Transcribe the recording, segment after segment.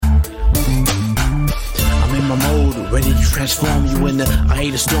Transform you into I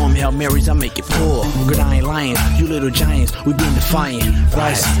hate a storm, Hail Marys, I make it pour. Good, I ain't lying, you little giants, we been defiant.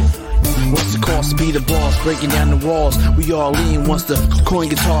 Rise. What's the cost to be the boss? Breaking down the walls, we all in once the coin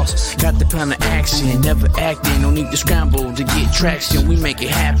gets tossed. Got the plan of action, never acting. No need to scramble to get traction, we make it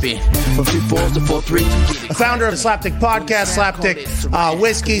happen. From 3-4 to 4-3. The founder of SlapDick Podcast, SlapDick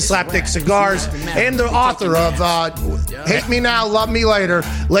Whiskey, SlapDick Cigars, and the author of Hate Me Now, Love Me Later.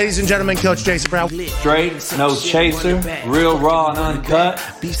 Ladies and gentlemen, Coach Jason Brown. Straight, no chaser, real raw and uncut.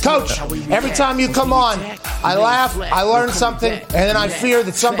 Coach, every time you come on, I laugh, I learn something, and then I fear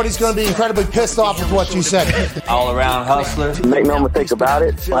that somebody's going to be incredibly pissed off with what you said. All around hustler. Make no mistake about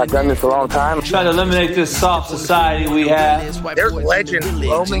it. I've done this a long time. Try to eliminate this soft society we have. There's legends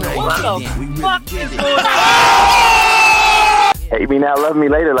roaming around. What the fuck is going on? Hate me now, love me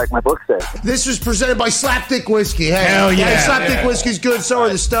later, like my book says. This was presented by SlapDick Whiskey. Hey, hell yeah. Hey, SlapDick Whiskey's good, so are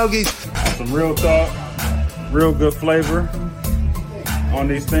the Stogies. Some real thought, real good flavor on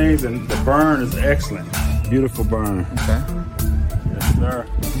these things, and the burn is excellent. Beautiful burn. Okay. Yes, sir.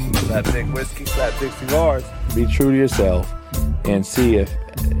 SlapDick Whiskey, SlapDick Cigars. Be true to yourself and see if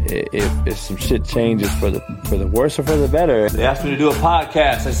some shit changes for the worse or for the better. They asked me to do a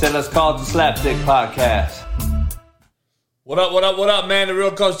podcast. I said, let's call it the SlapDick Podcast. What up, man? The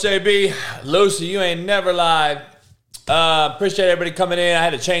real Coach JB. Lucy, you ain't never lied. Appreciate everybody coming in. I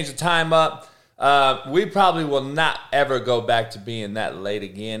had to change the time up. We probably will not ever go back to being that late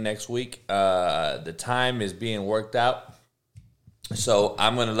again next week. The time is being worked out. So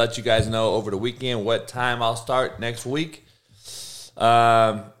I'm going to let you guys know over the weekend what time I'll start next week.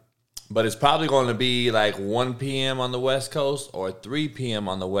 But it's probably going to be like 1 p.m. on the West Coast or 3 p.m.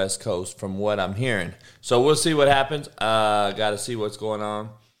 on the West Coast from what I'm hearing. So we'll see what happens. Got to see what's going on.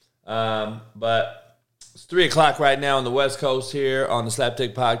 But it's 3 o'clock right now on the West Coast here on the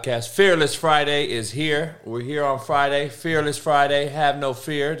SlapDick Podcast. Fearless Friday is here. We're here on Friday. Fearless Friday. Have no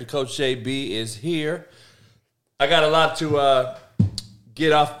fear. The Coach JB is here. I got a lot to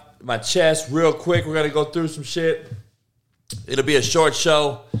get off my chest real quick. We're going to go through some shit. It'll be a short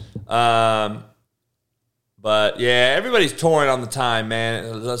show. But yeah, everybody's touring on the time,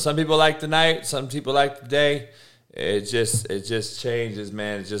 man. Some people like the night, some people like the day. It just changes,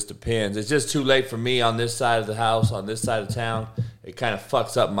 man. It just depends. It's just too late for me on this side of the house, on this side of town. It kind of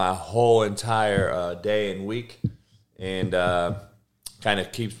fucks up my whole entire day and week, and kind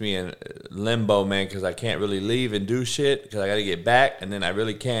of keeps me in limbo, man, because I can't really leave and do shit because I got to get back, and then I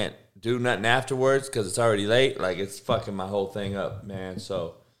really can't do nothing afterwards because it's already late. Like, it's fucking my whole thing up, man.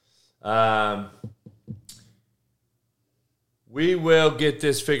 So we will get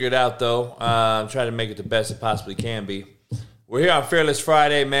this figured out, though. Try to make it the best it possibly can be. We're here on Fearless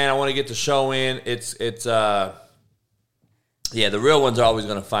Friday, man. I want to get the show in. Yeah, the real ones are always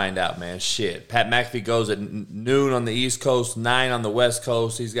going to find out, man. Shit. Pat McAfee goes at noon on the East Coast, 9 on the West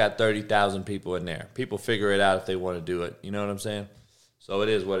Coast. He's got 30,000 people in there. People figure it out if they want to do it. You know what I'm saying? So it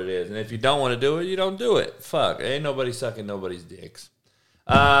is what it is. And if you don't want to do it, you don't do it. Fuck. Ain't nobody sucking nobody's dicks.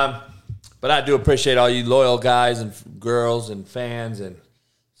 But I do appreciate all you loyal guys and girls and fans and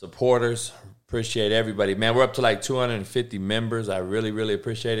supporters. Appreciate everybody. Man, we're up to like 250 members. I really, really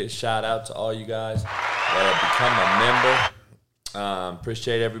appreciate it. Shout out to all you guys that have become a member.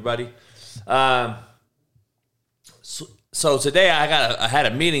 Appreciate everybody. So today I had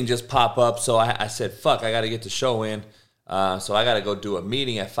a meeting just pop up. So I said, fuck, I got to get the show in. So I got to go do a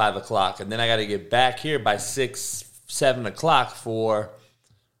meeting at 5 o'clock. And then I got to get back here by 6, 7 o'clock for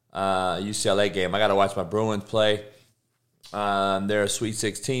UCLA game. I got to watch my Bruins play. They're a Sweet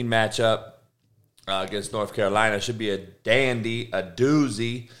 16 matchup against North Carolina. Should be a dandy, a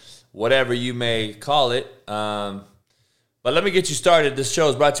doozy, whatever you may call it. But let me get you started. This show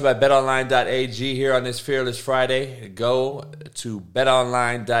is brought to you by Betonline.ag here on this Fearless Friday. Go to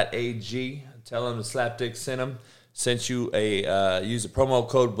Betonline.ag. Tell them the SlapDick sent you use the promo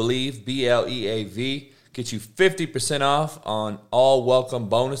code BELIEVE, BLEAV. Get you 50% off on all welcome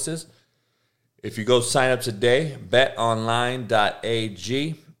bonuses. If you go sign up today,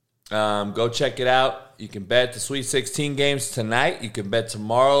 betonline.ag. Go check it out. You can bet the Sweet 16 games tonight. You can bet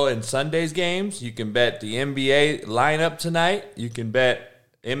tomorrow and Sunday's games. You can bet the NBA lineup tonight. You can bet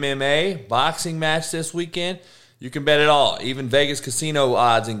MMA, boxing match this weekend. You can bet it all, even Vegas casino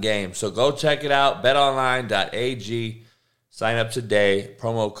odds and games. So go check it out, betonline.ag. Sign up today,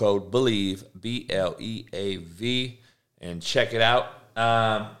 promo code BELIEVE, BLEAV, and check it out.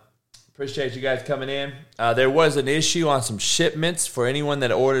 Appreciate you guys coming in. There was an issue on some shipments for anyone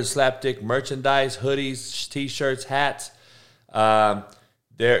that ordered SlapDick merchandise, hoodies, T-shirts, hats. There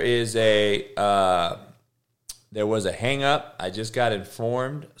was a hang-up. I just got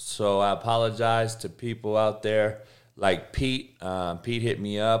informed, so I apologize to people out there like Pete. Pete hit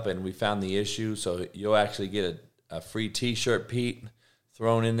me up, and we found the issue. So you'll actually get a free T-shirt, Pete,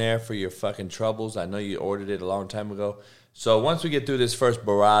 thrown in there for your fucking troubles. I know you ordered it a long time ago. So once we get through this first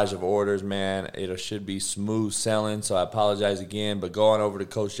barrage of orders, man, it should be smooth selling. So I apologize again, but go on over to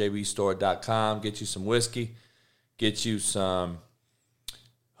CoachJBStore.com, get you some whiskey, get you some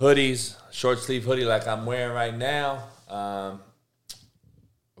hoodies, short sleeve hoodie like I'm wearing right now,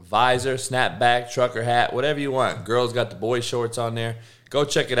 visor, snapback, trucker hat, whatever you want. Girls got the boy shorts on there. Go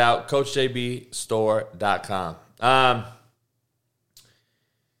check it out, CoachJBStore.com.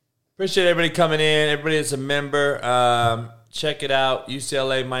 Appreciate everybody coming in. Everybody that's a member. Check it out.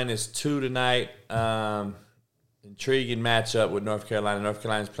 UCLA -2 tonight. Intriguing matchup with North Carolina. North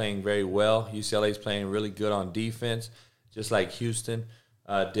Carolina's playing very well. UCLA's playing really good on defense, just like Houston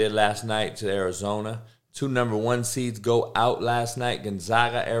did last night to Arizona. 2 number 1 seeds go out last night.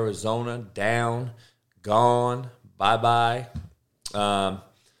 Gonzaga, Arizona, down, gone, bye-bye.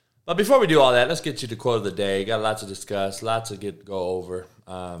 But before we do all that, let's get you the quote of the day. Got lots to discuss, lots to go over.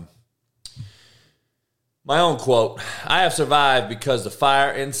 My own quote, I have survived because the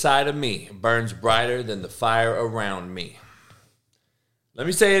fire inside of me burns brighter than the fire around me. Let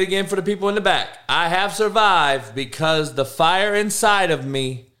me say it again for the people in the back. I have survived because the fire inside of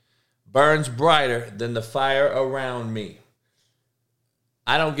me burns brighter than the fire around me.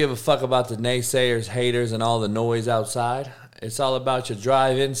 I don't give a fuck about the naysayers, haters, and all the noise outside. It's all about your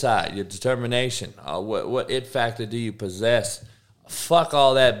drive inside, your determination. What it factor do you possess? Fuck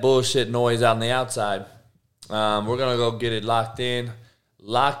all that bullshit noise out on the outside. We're going to go get it locked in.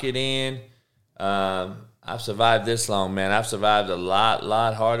 Lock it in. I've survived this long, man. I've survived a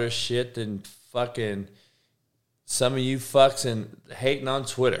lot harder shit than fucking some of you fucks and hating on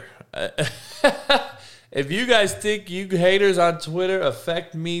Twitter. If you guys think you haters on Twitter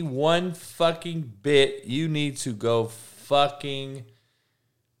affect me one fucking bit, you need to go fucking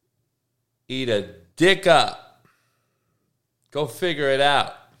eat a dick up. Go figure it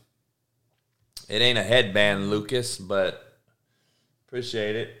out. It ain't a headband, Lucas, but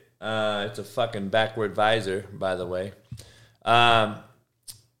appreciate it. It's a fucking backward visor, by the way.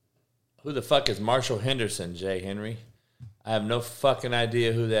 Who the fuck is Marshall Henderson, Jay Henry? I have no fucking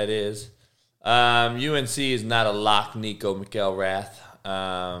idea who that is. UNC is not a lock, Nico McElrath.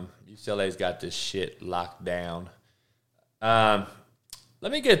 UCLA's got this shit locked down. Let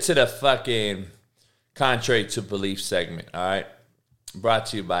me get to the fucking contrary to belief segment, all right? Brought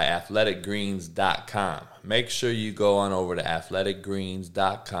to you by athleticgreens.com. Make sure you go on over to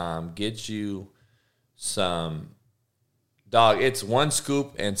athleticgreens.com. Get you some, dog, it's 1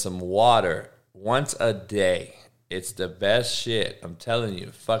 scoop and some water once a day. It's the best shit. I'm telling you.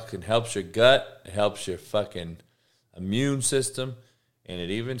 It fucking helps your gut. It helps your fucking immune system. And it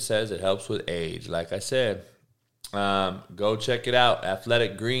even says it helps with age. Like I said, go check it out.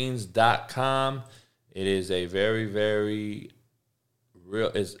 athleticgreens.com. It is a very, very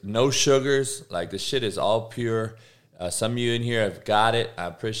real, it's no sugars. Like, the shit is all pure. Some of you in here have got it. I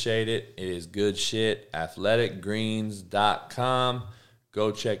appreciate it. It is good shit. athleticgreens.com.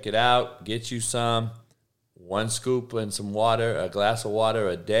 Go check it out. Get you some. 1 scoop and some water, a glass of water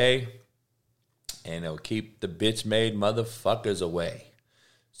a day, and it'll keep the bitch-made motherfuckers away.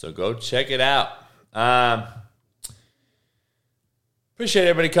 So go check it out. Appreciate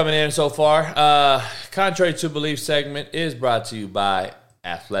everybody coming in so far. Contrary to Belief segment is brought to you by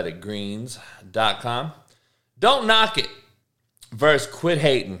athleticgreens.com. Don't knock it versus quit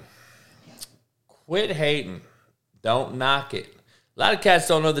hating. Quit hating. Don't knock it. A lot of cats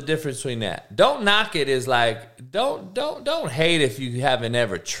don't know the difference between that. Don't knock it is like, don't hate if you haven't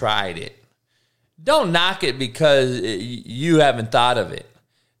ever tried it. Don't knock it because you haven't thought of it.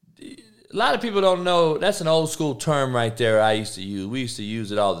 A lot of people don't know. That's an old school term right there I used to use. We used to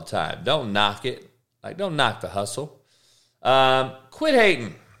use it all the time. Don't knock it. Like, don't knock the hustle. Quit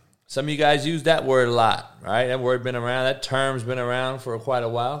hating. Some of you guys use that word a lot, right? That word been around. That term's been around for quite a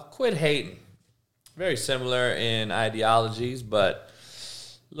while. Quit hating. Very similar in ideologies, but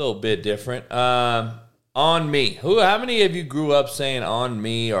a little bit different. On me. How many of you grew up saying on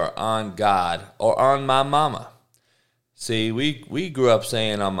me or on God or on my mama? See, we grew up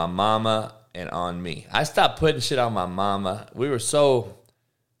saying on my mama and on me. I stopped putting shit on my mama. We were so...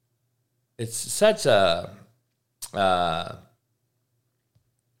 It's such a...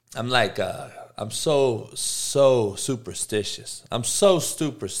 I'm so superstitious. I'm so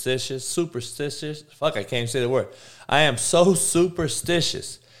superstitious. Fuck, I can't even say the word. I am so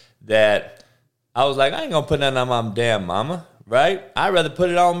superstitious that I was like, I ain't gonna put nothing on my damn mama, right? I'd rather put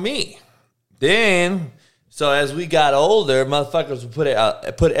it on me. Then So as we got older, motherfuckers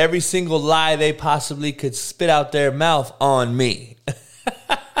would put every single lie they possibly could spit out their mouth on me.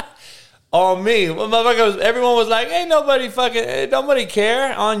 On me. Well, motherfuckers, everyone was like, ain't nobody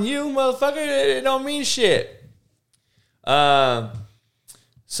care. On you, motherfucker, it don't mean shit. So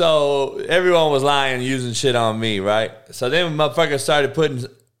everyone was lying, using shit on me, right? So then motherfuckers started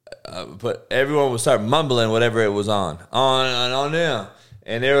everyone would start mumbling whatever it was on them.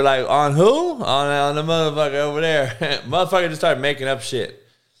 And they were like, on who? On the motherfucker over there. Motherfucker just started making up shit.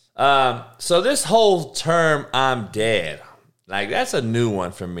 So this whole term, I'm dead. Like, that's a new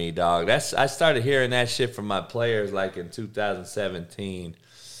one for me, dog. I started hearing that shit from my players like in 2017.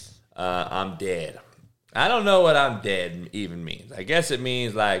 I'm dead. I don't know what I'm dead even means. I guess it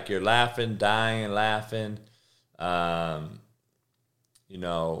means like you're laughing, dying, laughing.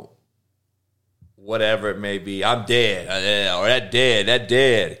 Whatever it may be. I'm dead. Or that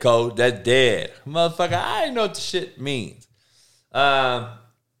dead, coach. That's dead. Motherfucker, I didn't know what the shit means. Now,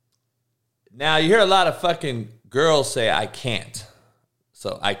 you hear a lot of fucking girls say, I can't.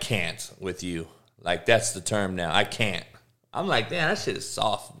 So, I can't with you. Like, that's the term now. I can't. I'm like, damn, that shit is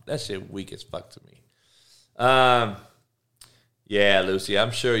soft. That shit weak as fuck to me. Yeah, Lucy, I'm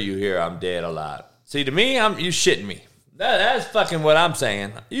sure you hear I'm dead a lot. See, to me, you shitting me. That's fucking what I'm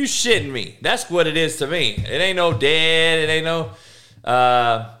saying. You shitting me. That's what it is to me. It ain't no dead. It ain't no...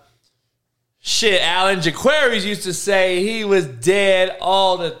 Shit, Alan Jaquaries used to say he was dead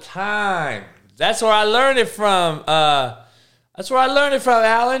all the time. That's where I learned it from. Alan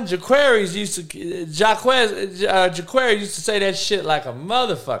Jaquaries used to say that shit like a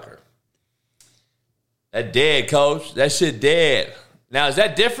motherfucker. That dead, coach. That shit dead. Now, is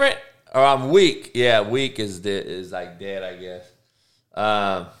that different? Or I'm weak? Yeah, weak is like dead, I guess.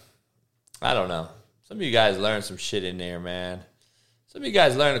 I don't know. Some of you guys learned some shit in there, man. Some of you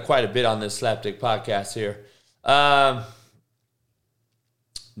guys learned quite a bit on this SlapDick podcast here.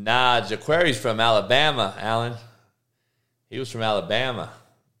 Jaquary's from Alabama, Alan. He was from Alabama.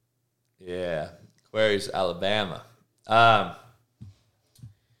 Yeah, Jaquary's Alabama.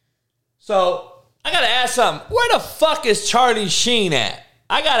 So, I got to ask something. Where the fuck is Charlie Sheen at?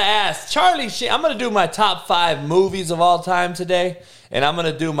 I got to ask. Charlie Sheen, I'm going to do my top 5 movies of all time today, and I'm going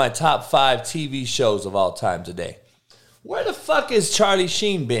to do my top 5 TV shows of all time today. Where the fuck has Charlie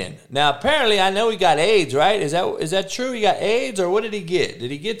Sheen been? Now, apparently, I know he got AIDS, right? Is that true? He got AIDS, or what did he get?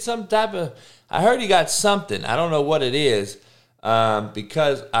 Did he get some type of... I heard he got something. I don't know what it is,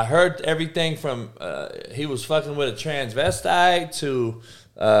 because I heard everything from... he was fucking with a transvestite to...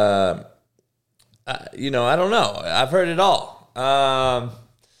 I don't know. I've heard it all.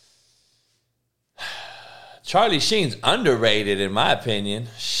 Charlie Sheen's underrated, in my opinion.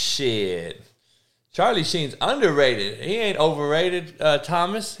 Shit. Charlie Sheen's underrated. He ain't overrated,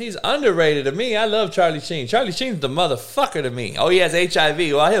 Thomas. He's underrated to me. I love Charlie Sheen. Charlie Sheen's the motherfucker to me. Oh, he has HIV.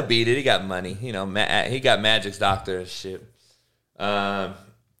 Well, he'll beat it. He got money. He got Magic's doctor and shit. He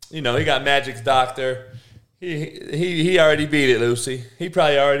got Magic's doctor. He already beat it, Lucy. He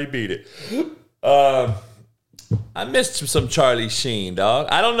probably already beat it. I missed some Charlie Sheen, dog.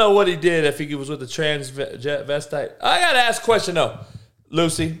 I don't know what he did if he was with a transvestite. I got to ask a question, though,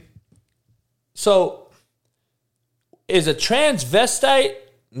 Lucy. So, is a transvestite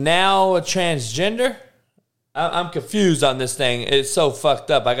now a transgender? I'm confused on this thing. It's so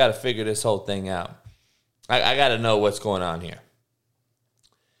fucked up. I got to figure this whole thing out. I got to know what's going on here.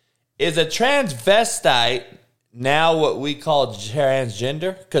 Is a transvestite now what we call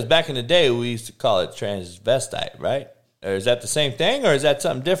transgender? Because back in the day, we used to call it transvestite, right? Or is that the same thing, or is that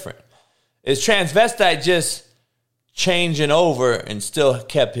something different? Is transvestite just changing over and still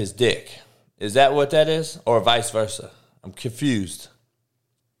kept his dick? Is that what that is? Or vice versa? I'm confused.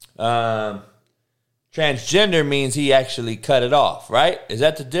 Transgender means he actually cut it off, right? Is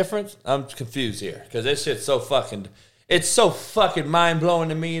that the difference? I'm confused here. Because this shit's so fucking... It's so fucking mind-blowing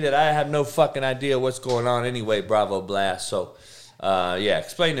to me that I have no fucking idea what's going on anyway, Bravo Blast. So,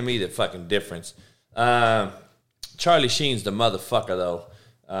 explain to me the fucking difference. Charlie Sheen's the motherfucker, though.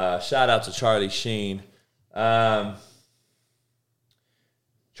 Shout out to Charlie Sheen. Charlie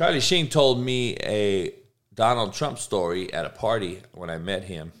Sheen told me a Donald Trump story at a party when I met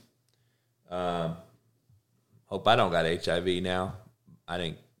him. Hope I don't got HIV now. I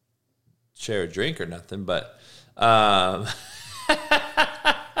didn't share a drink or nothing, but Charlie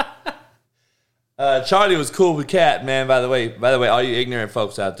was cool with Cat, man. By the way, all you ignorant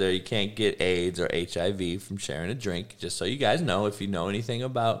folks out there, you can't get AIDS or HIV from sharing a drink. Just so you guys know, if you know anything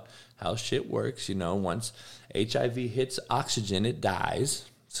about how shit works, once HIV hits oxygen, it dies.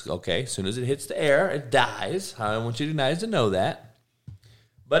 Okay, as soon as it hits the air, it dies. I want you guys to know that.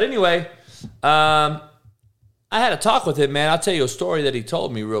 But anyway, I had a talk with him, man. I'll tell you a story that he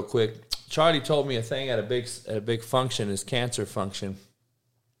told me real quick. Charlie told me a thing at a big function, his cancer function.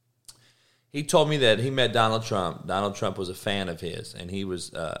 He told me that he met Donald Trump. Donald Trump was a fan of his, and he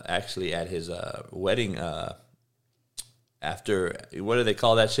was actually at his wedding after, what do they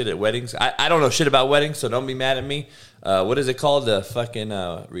call that shit at weddings? I don't know shit about weddings, so don't be mad at me. What is it called? The fucking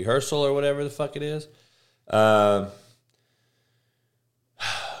rehearsal or whatever the fuck it is?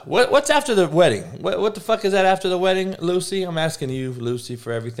 What's after the wedding? What the fuck is that after the wedding, Lucy? I'm asking you, Lucy,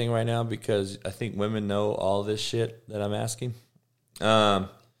 for everything right now because I think women know all this shit that I'm asking.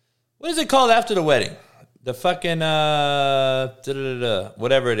 What is it called after the wedding? The fucking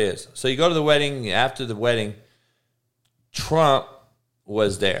whatever it is. So you go to the wedding. After the wedding, Trump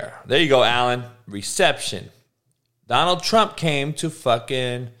was there. There you go, Alan. Reception. Donald Trump came to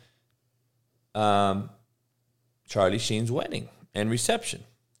fucking Charlie Sheen's wedding and reception.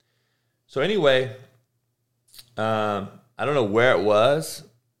 So anyway, I don't know where it was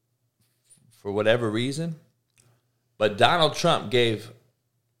for whatever reason, but Donald Trump gave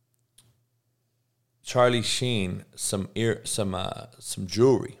Charlie Sheen some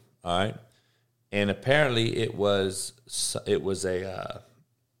jewelry, all right, and apparently it was a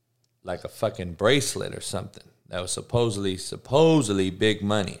like a fucking bracelet or something that was supposedly big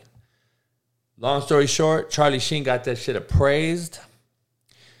money. Long story short, Charlie Sheen got that shit appraised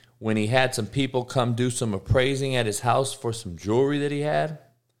when he had some people come do some appraising at his house for some jewelry that he had,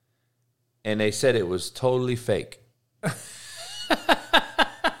 and they said it was totally fake.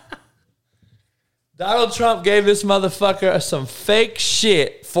 Donald Trump gave this motherfucker some fake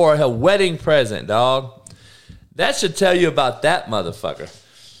shit for a wedding present, dog. That should tell you about that motherfucker.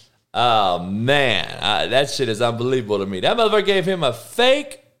 Oh, man. That shit is unbelievable to me. That motherfucker gave him a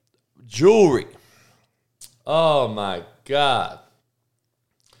fake jewelry. Oh, my God.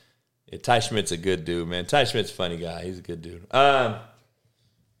 Yeah, Ty Schmidt's a good dude, man. Ty Schmidt's a funny guy. He's a good dude. I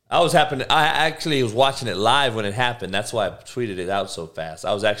actually was watching it live when it happened. That's why I tweeted it out so fast.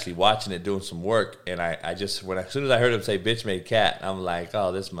 I was actually watching it, doing some work, and I just, as soon as I heard him say "bitch made cat," I'm like,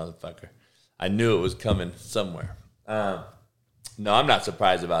 oh, this motherfucker. I knew it was coming somewhere. No, I'm not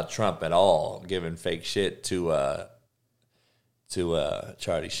surprised about Trump at all giving fake shit to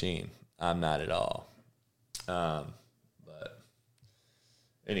Charlie Sheen. I'm not at all. But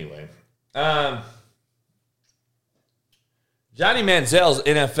anyway. Johnny Manziel's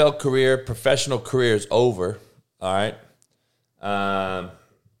NFL career, professional career is over. All right.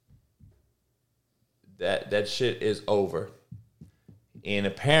 That shit is over. And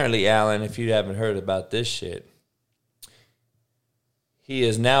apparently, Alan, if you haven't heard about this shit, he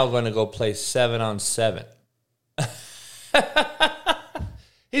is now going to go play 7-on-7.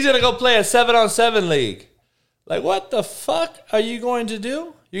 He's going to go play a 7-on-7 league. Like, what the fuck are you going to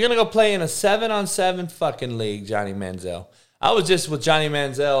do? You're going to go play in a 7-on-7 fucking league, Johnny Manziel. I was just with Johnny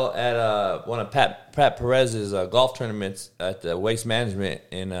Manziel at one of Pat Perez's golf tournaments at the Waste Management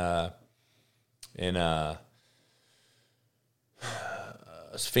in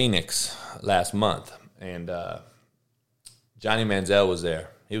Phoenix last month, and Johnny Manziel was there.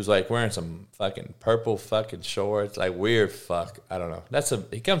 He was like wearing some fucking purple fucking shorts, like weird fuck. I don't know.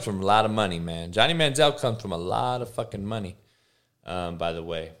 He comes from a lot of money, man. Johnny Manziel comes from a lot of fucking money. By the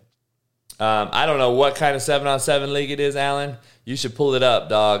way. I don't know what kind of 7-on-7 league it is, Alan. You should pull it up,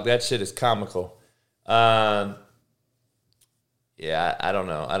 dog. That shit is comical. Yeah, I don't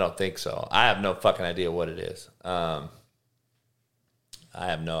know. I don't think so. I have no fucking idea what it is. I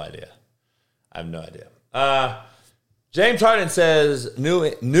have no idea. James Harden says new.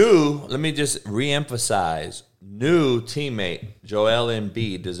 Let me just reemphasize. New teammate Joel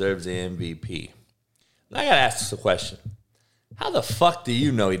Embiid deserves the MVP. I gotta ask this a question. How the fuck do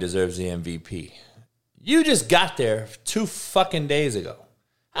you know he deserves the MVP? You just got there 2 fucking days ago.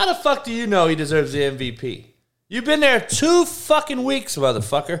 How the fuck do you know he deserves the MVP? You've been there 2 fucking weeks,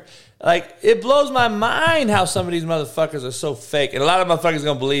 motherfucker. Like, it blows my mind how some of these motherfuckers are so fake. And a lot of motherfuckers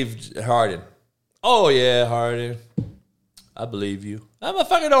going to believe Harden. Oh, yeah, Harden. I believe you. That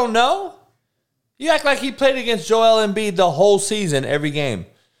motherfucker don't know. You act like he played against Joel Embiid the whole season, every game.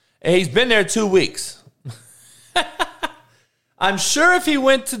 And he's been there 2 weeks. I'm sure if he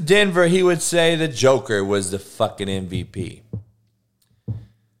went to Denver, he would say the Joker was the fucking MVP.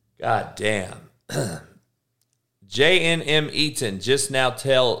 God damn. J.N.M. Eaton just now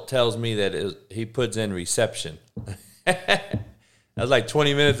tells me that he puts in reception. That was like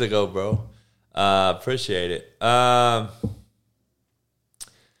 20 minutes ago, bro. Appreciate it.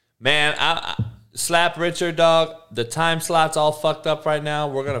 Man, Slap Richard, dog. The time slot's all fucked up right now.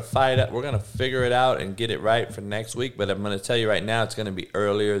 We're gonna fight it. We're gonna figure it out and get it right for next week. But I'm gonna tell you right now, it's gonna be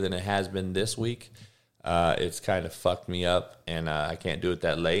earlier than it has been this week. It's kind of fucked me up, and I can't do it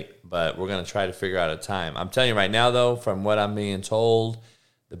that late. But we're going to try to figure out a time. I'm telling you right now, though, from what I'm being told,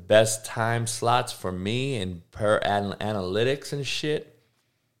 the best time slots for me and per analytics and shit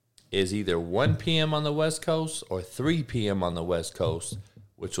is either 1 p.m. on the West Coast or 3 p.m. on the West Coast,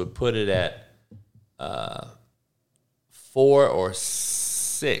 which would put it at 4 or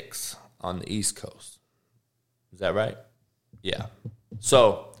 6 on the East Coast. Is that right? Yeah.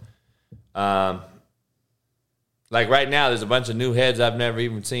 So, like right now, there's a bunch of new heads I've never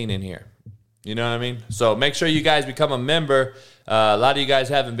even seen in here. You know what I mean? So make sure you guys become a member. A lot of you guys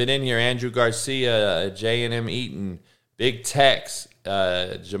haven't been in here. Andrew Garcia, J&M Eaton, Big Tex,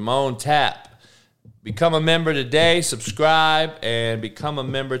 Jamone Tapp. Become a member today. Subscribe and become a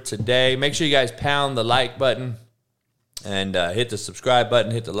member today. Make sure you guys pound the like button and hit the subscribe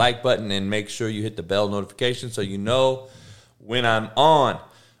button, hit the like button, and make sure you hit the bell notification so you know when I'm on.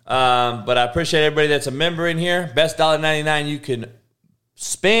 But I appreciate everybody that's a member in here. Best $1.99 you can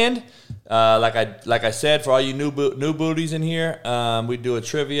spend. Like I said, for all you new booties in here, we do a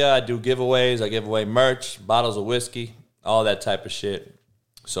trivia. I do giveaways. I give away merch, bottles of whiskey, all that type of shit.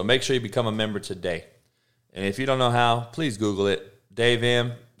 So make sure you become a member today. And if you don't know how, please Google it. Dave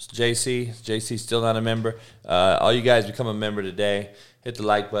M, JC still not a member. All you guys become a member today. Hit the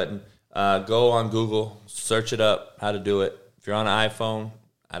like button. Go on Google, search it up, how to do it. If you're on an iPhone,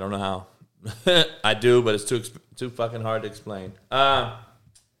 I don't know how. I do, but it's too fucking hard to explain.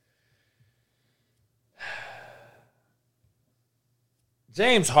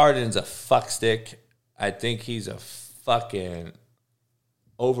 James Harden's a fuckstick. I think he's a fucking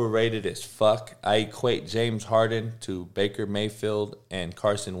overrated as fuck. I equate James Harden to Baker Mayfield and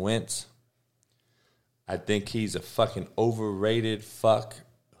Carson Wentz. I think he's a fucking overrated fuck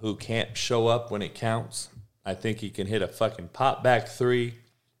who can't show up when it counts. I think he can hit a fucking pop back three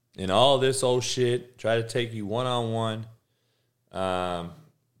and all this old shit, try to take you one-on-one.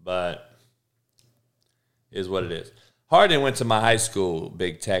 But is what it is. Harden went to my high school,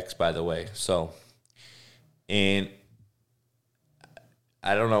 Big Tex, by the way. So, and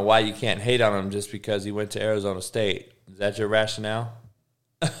I don't know why you can't hate on him just because he went to Arizona State. Is that your rationale?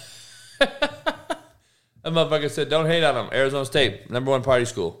 That motherfucker said, don't hate on him. Arizona State, #1 party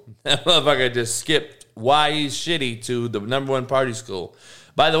school. That motherfucker just skipped why he's shitty to the #1 party school.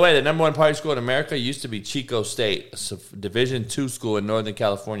 By the way, the #1 party school in America used to be Chico State, a Division II school in Northern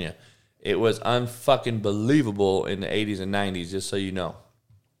California. It was unfucking believable in the 80s and 90s, just so you know.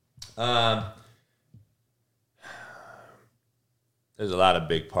 There's a lot of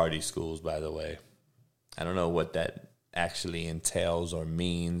big party schools, by the way. I don't know what that actually entails or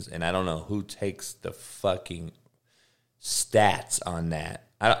means, and I don't know who takes the fucking stats on that.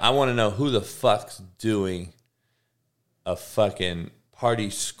 I want to know who the fuck's doing a fucking party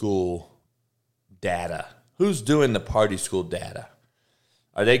school data. Who's doing the party school data?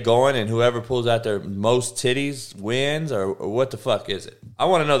 Are they going and whoever pulls out their most titties wins, or what the fuck is it? I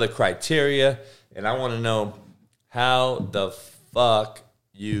want to know the criteria, and I want to know how the fuck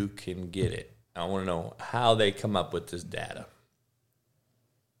you can get it. I want to know how they come up with this data.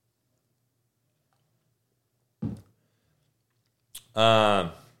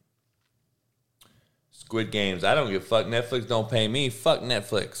 Squid Games. I don't give a fuck. Netflix don't pay me. Fuck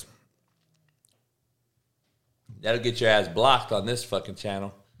Netflix. That'll get your ass blocked on this fucking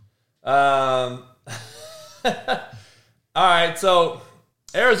channel. All right, so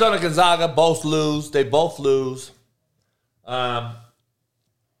Arizona Gonzaga both lose. They both lose.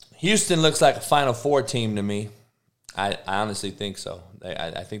 Houston looks like a Final Four team to me. I honestly think so.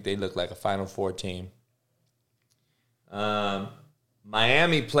 I think they look like a Final Four team.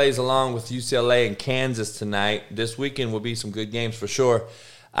 Miami plays along with UCLA and Kansas tonight. This weekend will be some good games for sure.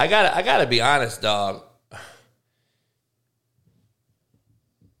 I gotta be honest, dog.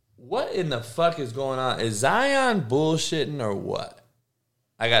 What in the fuck is going on? Is Zion bullshitting or what?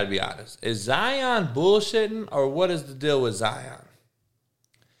 I gotta be honest. Is Zion bullshitting or what is the deal with Zion?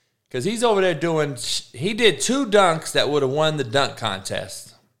 Because he's over there he did 2 dunks that would have won the dunk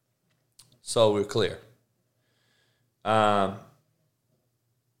contest. So we're clear.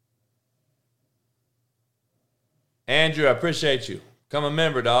 Andrew, I appreciate you. Become a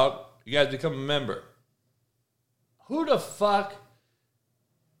member, dog. You guys become a member. Who the fuck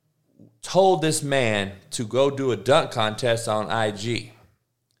told this man to go do a dunk contest on IG?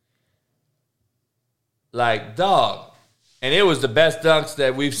 Like, dog. And it was the best dunks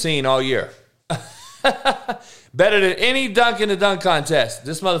that we've seen all year. Better than any dunk in the dunk contest.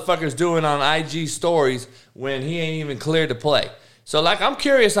 This motherfucker's doing on IG stories when he ain't even cleared to play. So, like, I'm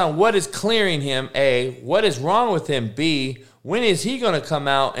curious on what is clearing him, A, what is wrong with him, B, when is he going to come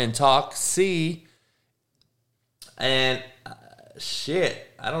out and talk, C, And shit,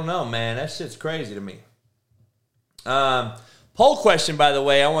 I don't know, man. That shit's crazy to me. Poll question, by the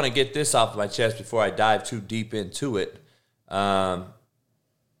way. I want to get this off my chest before I dive too deep into it. I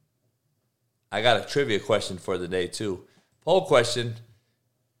got a trivia question for the day, too. Poll question.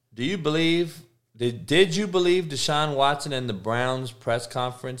 Did you believe Deshaun Watson and the Browns press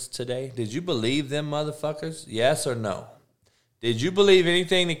conference today? Did you believe them motherfuckers? Yes or no? Did you believe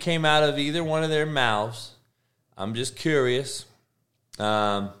anything that came out of either one of their mouths? I'm just curious.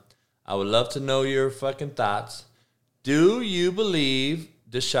 I would love to know your fucking thoughts. Do you believe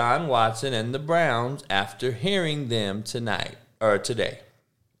Deshaun Watson and the Browns after hearing them tonight or today?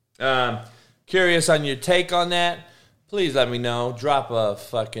 Curious on your take on that. Please let me know. Drop a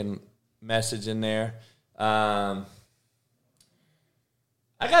fucking message in there. I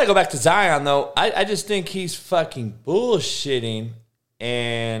got to go back to Zion, though. I just think he's fucking bullshitting,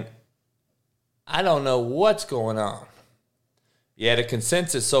 and I don't know what's going on. Yeah, the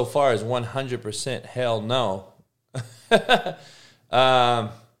consensus so far is 100% hell no. Damn.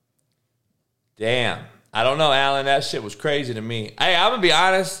 I don't know, Alan. That shit was crazy to me. Hey, I'm going to be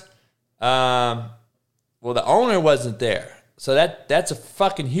honest. Well, the owner wasn't there. So that's a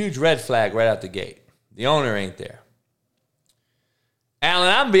fucking huge red flag right out the gate. The owner ain't there. Alan,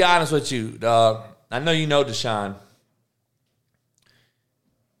 I'm going to be honest with you, dog. I know you know Deshaun.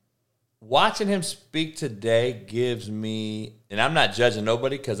 Watching him speak today gives me, and I'm not judging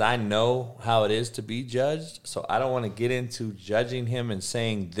nobody because I know how it is to be judged. So I don't want to get into judging him and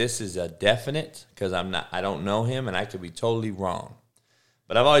saying this is a definite because I don't know him and I could be totally wrong.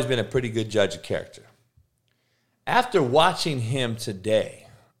 But I've always been a pretty good judge of character. After watching him today,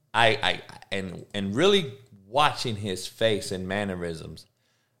 and really watching his face and mannerisms,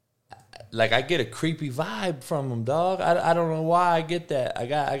 like I get a creepy vibe from him, dog. I don't know why I get that. I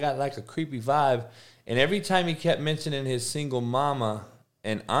got like a creepy vibe. And every time he kept mentioning his single mama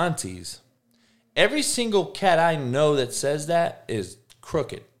and aunties, every single cat I know that says that is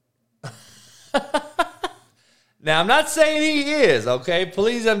crooked. Now, I'm not saying he is, okay?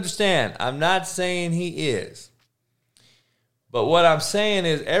 Please understand. I'm not saying he is. But what I'm saying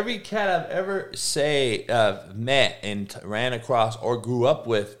is every cat I've ever met and ran across or grew up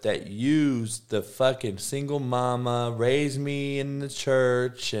with that used the fucking single mama, raised me in the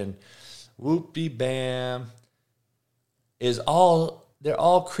church, and whoopie bam, they're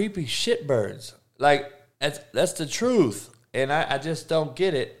all creepy shitbirds. Like, that's the truth. And I just don't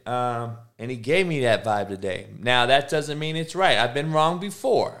get it. And he gave me that vibe today. Now, that doesn't mean it's right. I've been wrong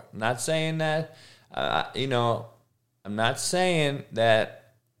before. I'm not saying that, I'm not saying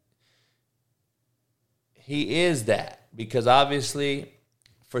that he is that. Because obviously,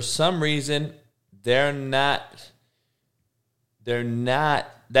 for some reason, they're not,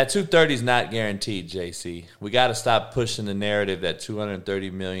 that 230 is not guaranteed, JC. We got to stop pushing the narrative that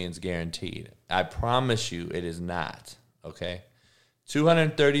 230 million is guaranteed. I promise you it is not, okay?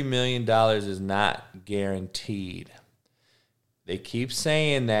 $230 million is not guaranteed. They keep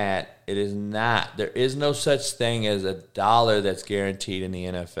saying that it is not. There is no such thing as a dollar that's guaranteed in the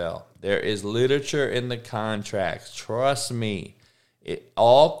NFL. There is literature in the contracts. Trust me.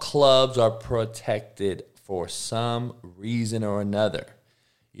 All clubs are protected for some reason or another.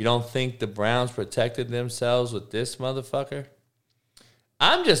 You don't think the Browns protected themselves with this motherfucker?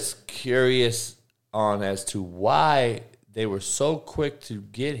 I'm just curious as to why they were so quick to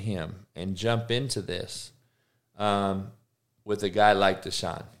get him and jump into this with a guy like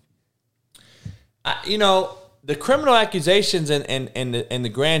Deshaun. The criminal accusations and the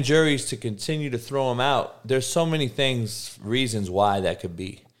grand juries to continue to throw him out, there's so many reasons why that could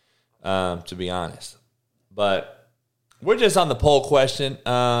be, to be honest. But we're just on the poll question.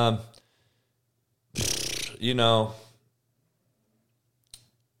 We're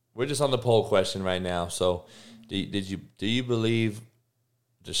just on the poll question right now. So do you believe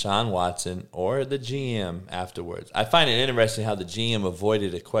Deshaun Watson or the GM afterwards? I find it interesting how the GM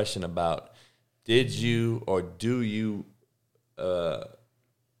avoided a question about did you or do you do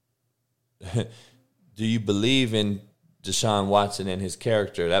you believe in Deshaun Watson and his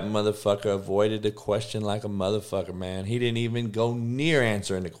character? That motherfucker avoided the question like a motherfucker, man. He didn't even go near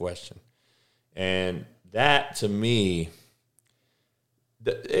answering the question. And that, to me,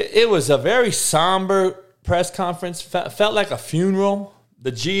 it was a very somber press conference. Felt like a funeral.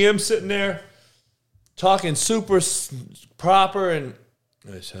 The GM sitting there talking super proper and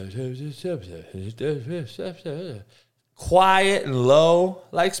quiet and low.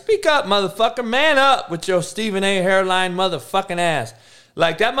 Like, speak up, motherfucker. Man up with your Stephen A. hairline motherfucking ass.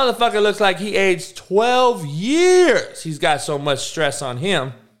 Like, that motherfucker looks like he aged 12 years. He's got so much stress on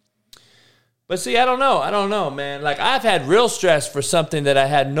him. But see, I don't know, man. Like, I've had real stress for something that I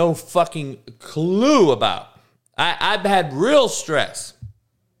had no fucking clue about. I've had real stress.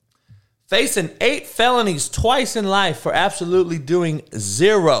 Facing 8 felonies twice in life for absolutely doing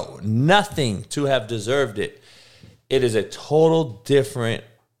nothing to have deserved it. It is a total different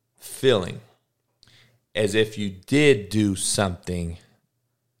feeling. As if you did do something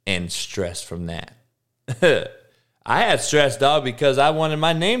and stress from that. I had stress, dog, because I wanted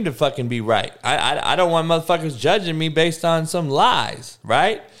my name to fucking be right. I don't want motherfuckers judging me based on some lies,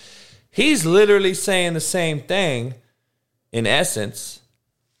 right? He's literally saying the same thing in essence.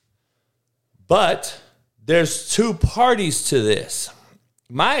 But there's 2 parties to this.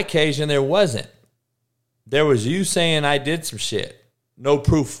 My occasion, there wasn't. There was you saying I did some shit. No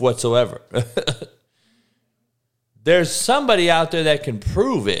proof whatsoever. There's somebody out there that can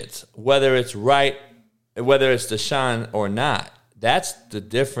prove it, whether it's right, whether it's Deshaun or not. That's the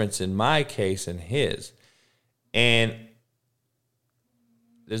difference in my case and his. And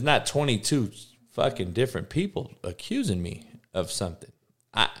there's not 22 fucking different people accusing me of something.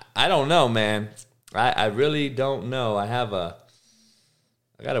 I don't know, man. I really don't know. I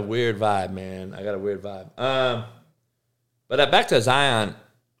got a weird vibe, man. I got a weird vibe. But back to Zion.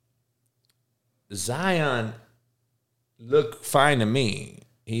 Zion looked fine to me.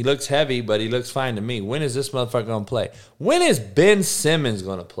 He looks heavy, but he looks fine to me. When is this motherfucker going to play? When is Ben Simmons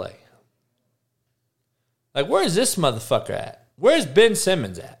going to play? Like, where is this motherfucker at? Where's Ben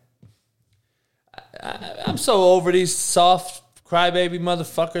Simmons at? I'm so over these soft crybaby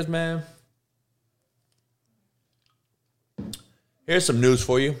motherfuckers, man. Here's some news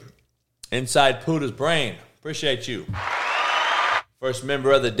for you. Inside Puda's brain. Appreciate you. First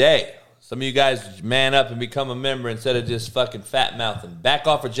member of the day. Some of you guys man up and become a member instead of just fucking fat mouthing. Back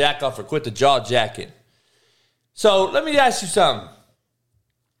off or jack off or quit the jaw jacking. So let me ask you something.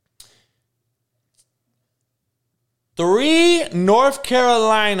 3 North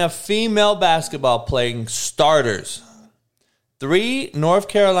Carolina female basketball playing starters. 3 North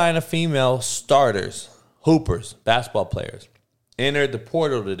Carolina female starters, hoopers, basketball players, entered the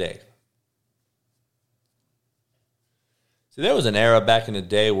portal today. See, there was an era back in the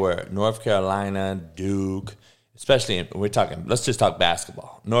day where North Carolina, Duke, especially let's just talk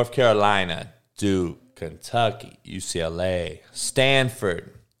basketball. North Carolina, Duke, Kentucky, UCLA,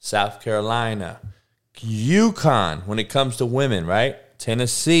 Stanford, South Carolina, UConn when it comes to women, right?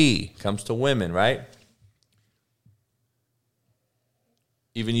 Tennessee comes to women, right?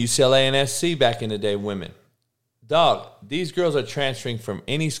 Even UCLA and SC back in the day, women. Dog, these girls are transferring from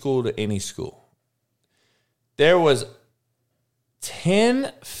any school to any school. There was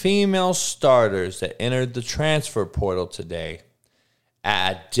 10 female starters that entered the transfer portal today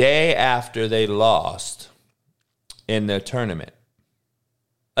a day after they lost in their tournament.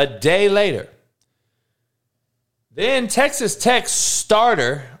 A day later. Then Texas Tech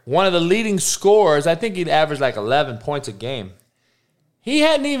starter, one of the leading scorers, I think he'd average like 11 points a game. He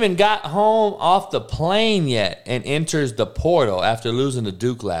hadn't even got home off the plane yet and enters the portal after losing to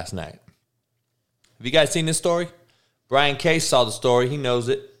Duke last night. Have you guys seen this story? Brian Case saw the story. He knows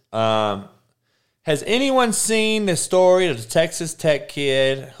it. Has anyone seen the story of the Texas Tech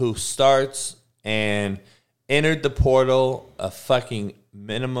kid who starts and entered the portal a fucking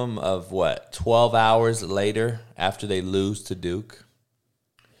minimum of, 12 hours later after they lose to Duke?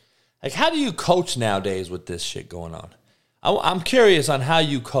 Like, how do you coach nowadays with this shit going on? I'm curious on how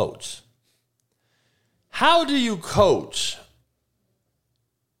you coach. How do you coach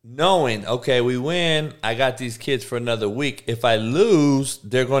knowing, okay, we win, I got these kids for another week. If I lose,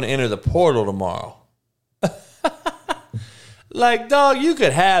 they're going to enter the portal tomorrow. Like, dog, you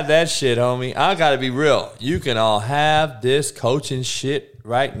could have that shit, homie. I got to be real. You can all have this coaching shit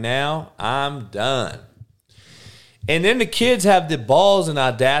right now. I'm done. And then the kids have the balls and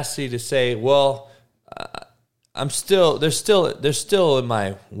audacity to say, well, they're still in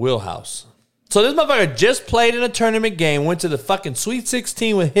my wheelhouse. So this motherfucker just played in a tournament game, went to the fucking Sweet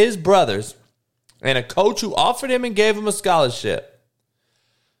 16 with his brothers, and a coach who offered him and gave him a scholarship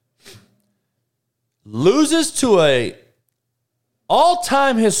loses to a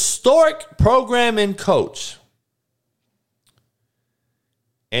all-time historic program and coach.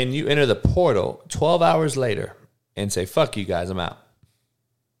 And you enter the portal 12 hours later and say, fuck you guys, I'm out.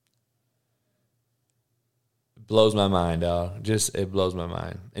 Blows my mind, dog. It blows my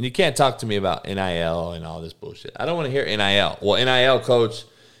mind. And you can't talk to me about NIL and all this bullshit. I don't want to hear NIL. Well, NIL coach,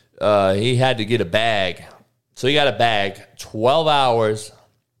 he had to get a bag. So he got a bag 12 hours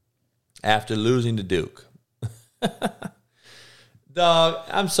after losing to Duke. Dog,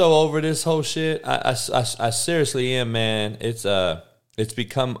 I'm so over this whole shit. I seriously am, man. It's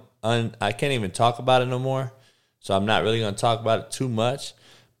become I can't even talk about it no more. So I'm not really going to talk about it too much.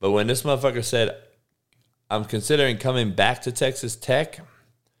 But when this motherfucker said, I'm considering coming back to Texas Tech,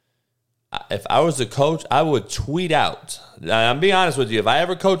 if I was a coach, I would tweet out. I'm being honest with you. If I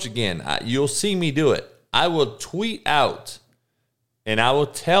ever coach again, you'll see me do it. I will tweet out, and I will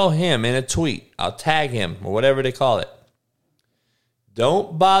tell him in a tweet, I'll tag him or whatever they call it.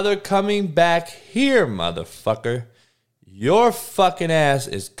 Don't bother coming back here, motherfucker. Your fucking ass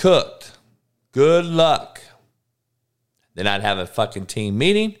is cooked. Good luck. Then I'd have a fucking team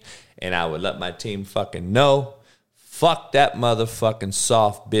meeting, and I would let my team fucking know, fuck that motherfucking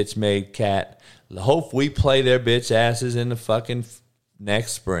soft bitch-made cat. Hope we play their bitch asses in the fucking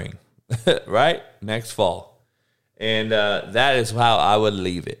next spring, right? Next fall. And that is how I would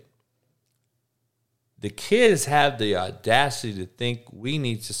leave it. The kids have the audacity to think we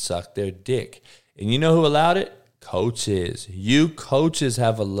need to suck their dick. And you know who allowed it? Coaches. You coaches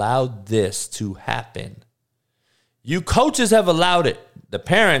have allowed this to happen. You coaches have allowed it. The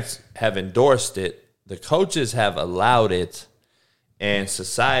parents have endorsed it. The coaches have allowed it. And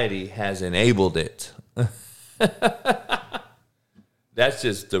society has enabled it. That's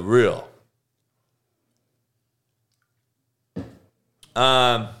just the real.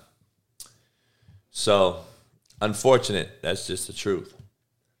 So, unfortunate. That's just the truth.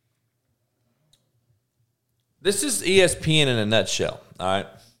 This is ESPN in a nutshell, all right?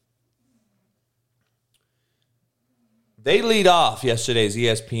 They lead off yesterday's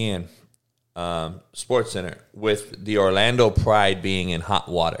ESPN Sports Center with the Orlando Pride being in hot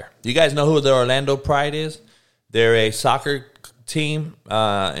water. You guys know who the Orlando Pride is? They're a soccer team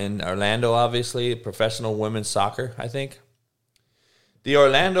in Orlando, obviously, professional women's soccer, I think. The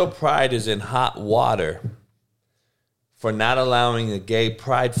Orlando Pride is in hot water for not allowing the gay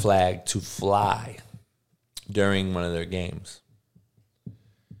pride flag to fly during one of their games.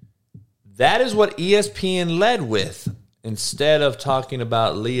 That is what ESPN led with. Instead of talking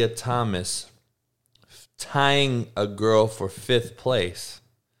about Leah Thomas tying a girl for 5th place,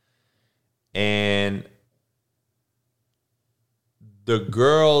 and the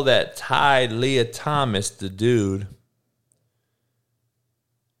girl that tied Leah Thomas, the dude,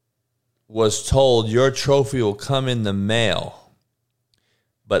 was told your trophy will come in the mail,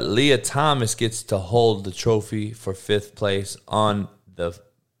 but Leah Thomas gets to hold the trophy for 5th place on the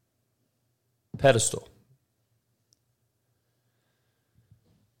pedestal.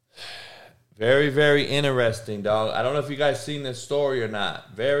 Very, very interesting, dog. I don't know if you guys seen this story or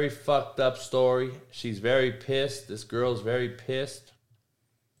not. Very fucked up story. She's very pissed. This girl's very pissed.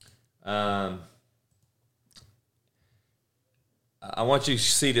 I want you to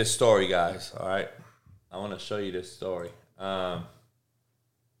see this story, guys. All right? I want to show you this story.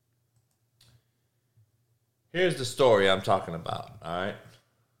 Here's the story I'm talking about. All right?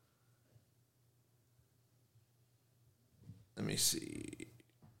 Let me see.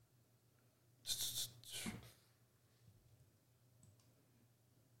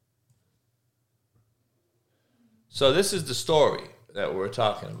 So this is the story that we're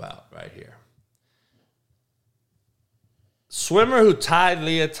talking about right here. Swimmer who tied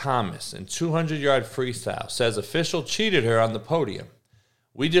Leah Thomas in 200-yard freestyle says official cheated her on the podium.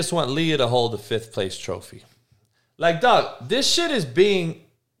 We just want Leah to hold the 5th place trophy. Like, dog, this shit is being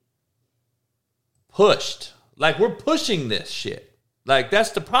pushed. Like, we're pushing this shit. Like,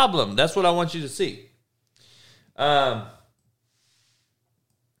 that's the problem. That's what I want you to see. Damn,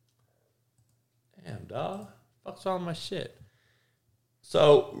 dog. Fuck's all my shit.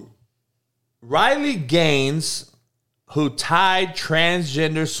 So, Riley Gaines, who tied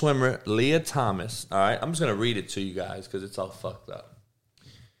transgender swimmer Leah Thomas. All right, I'm just going to read it to you guys because it's all fucked up.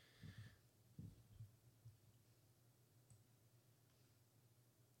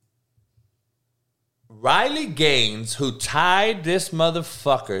 Riley Gaines, who tied this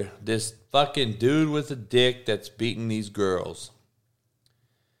motherfucker, this fucking dude with a dick that's beating these girls,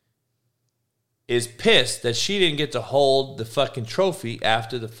 is pissed that she didn't get to hold the fucking trophy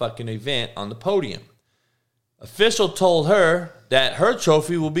after the fucking event on the podium. Official told her that her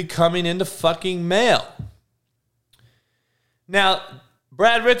trophy will be coming in the fucking mail. Now,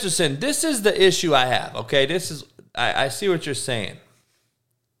 Brad Richardson, this is the issue I have, okay? I see what you're saying.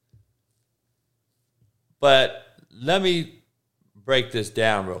 But let me break this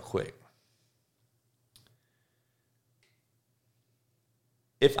down real quick.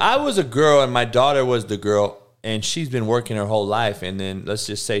 If I was a girl and my daughter was the girl and she's been working her whole life, and then let's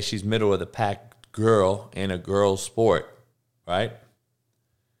just say she's middle of the pack girl in a girl's sport, right?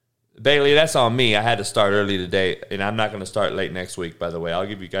 Bailey, that's on me. I had to start early today, and I'm not going to start late next week, by the way. I'll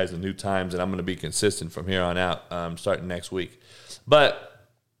give you guys the new times, and I'm going to be consistent from here on out starting next week. But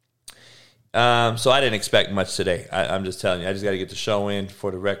So I didn't expect much today. I'm just telling you. I just got to get the show in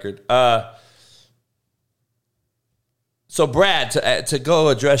for the record. So Brad, to go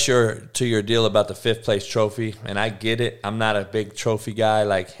address your deal about the 5th place trophy, and I get it. I'm not a big trophy guy,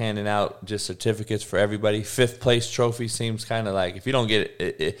 like handing out just certificates for everybody. 5th place trophy seems kind of like, if you don't get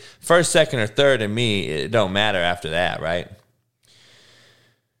it, first, second, or third, and me, it don't matter after that, right?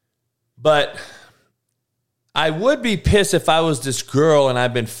 But I would be pissed if I was this girl and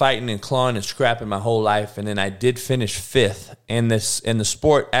I've been fighting and clawing and scrapping my whole life, and then I did finish 5th, and the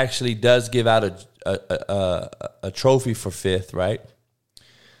sport actually does give out a trophy for 5th, right?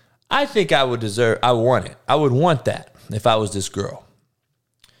 I think I want it. I would want that if I was this girl.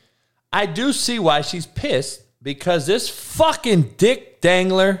 I do see why she's pissed, because this fucking dick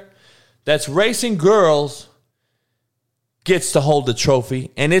dangler that's racing girls gets to hold the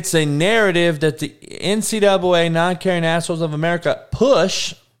trophy, and it's a narrative that the NCAA, Non-Caring Assholes of America,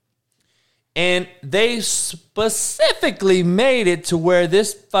 push. And they specifically made it to where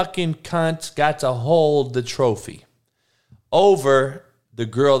this fucking cunt got to hold the trophy over the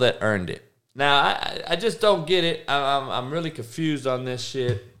girl that earned it. Now, I just don't get it. I'm really confused on this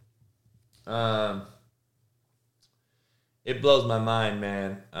shit. It blows my mind,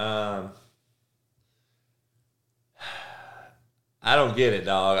 man. I don't get it,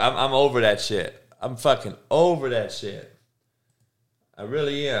 dog. I'm over that shit. I'm fucking over that shit. I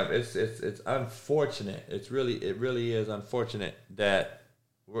really am. It's unfortunate. It really is unfortunate that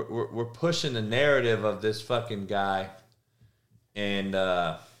we're pushing the narrative of this fucking guy, and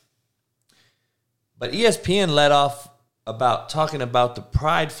but ESPN let off about talking about the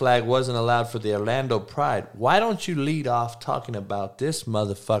pride flag wasn't allowed for the Orlando Pride. Why don't you lead off talking about this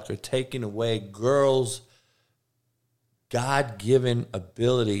motherfucker taking away girls' God-given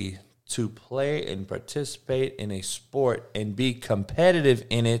ability to play and participate in a sport and be competitive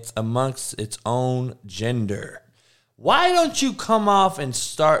in it amongst its own gender? Why don't you come off and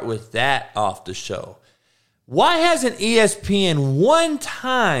start with that off the show? Why hasn't ESPN one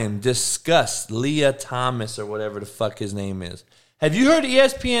time discussed Leah Thomas or whatever the fuck his name is? Have you heard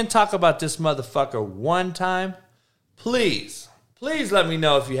ESPN talk about this motherfucker one time? Please let me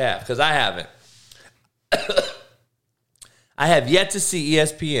know if you have, because I haven't. I have yet to see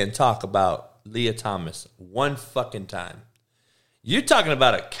ESPN talk about Leah Thomas one fucking time. You're talking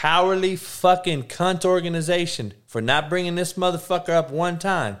about a cowardly fucking cunt organization for not bringing this motherfucker up one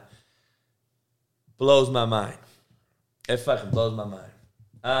time. Blows my mind. It fucking blows my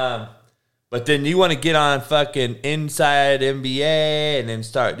mind. But then you want to get on fucking Inside NBA and then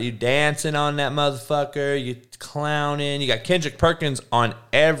start you dancing on that motherfucker. You clowning. You got Kendrick Perkins on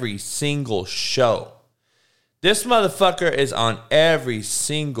every single show. This motherfucker is on every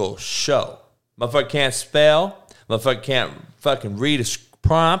single show. Motherfucker can't spell. Motherfucker can't fucking read a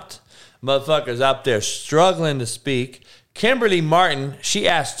prompt. Motherfucker's out there struggling to speak. Kimberly Martin, she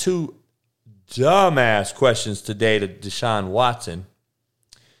asked 2 dumbass questions today to Deshaun Watson.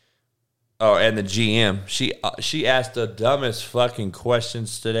 And the GM. She asked the dumbest fucking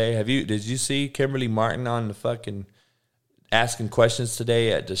questions today. Did you see Kimberly Martin on the fucking asking questions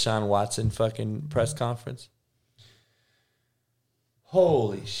today at Deshaun Watson fucking press conference?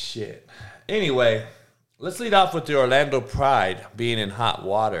 Holy shit. Anyway, let's lead off with the Orlando Pride being in hot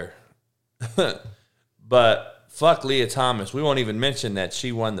water. But fuck Leah Thomas. We won't even mention that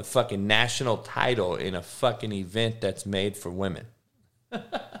she won the fucking national title in a fucking event that's made for women.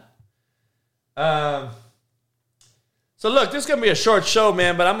 So look, this is going to be a short show,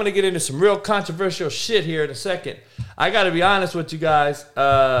 man, but I'm going to get into some real controversial shit here in a second. I got to be honest with you guys.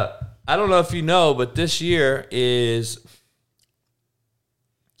 I don't know if you know, but this year is...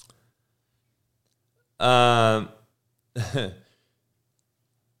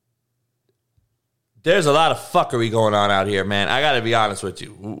 there's a lot of fuckery going on out here, man. I got to be honest with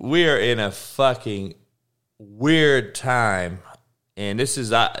you. We're in a fucking weird time, and this is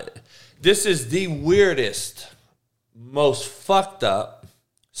the weirdest, most fucked up,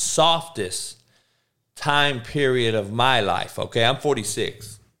 softest time period of my life. Okay, I'm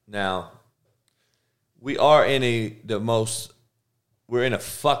 46 now. We are in we're in a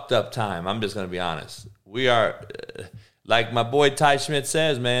fucked up time. I'm just going to be honest. We are, like my boy Ty Schmidt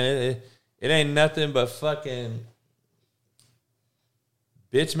says, man, it ain't nothing but fucking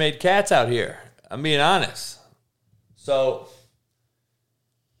bitch made cats out here. I'm being honest. So,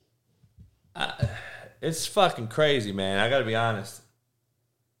 it's fucking crazy, man. I got to be honest.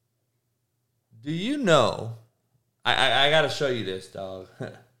 Do you know, I got to show you this, dog.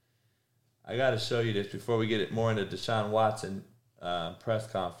 I got to show you this before we get it more into Deshaun Watson press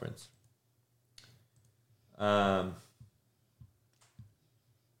conference.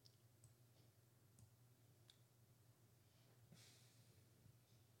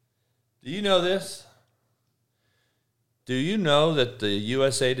 Do you know this? Do you know that the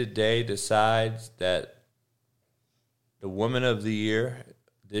USA Today decides that the Woman of the Year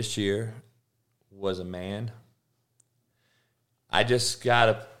this year was a man? I just got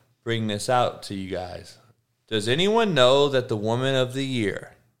to bring this out to you guys. Does anyone know that the Woman of the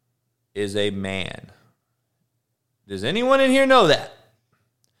Year is a man? Does anyone in here know that?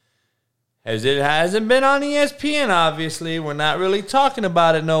 As it hasn't been on ESPN, obviously. We're not really talking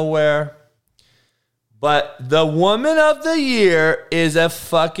about it nowhere. But the Woman of the Year is a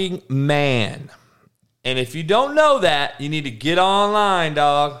fucking man. And if you don't know that, you need to get online,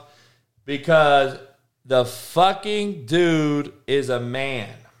 dog. Because the fucking dude is a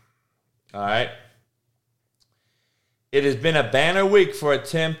man. All right? It has been a banner week for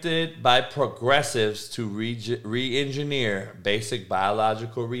attempted by progressives to re-engineer basic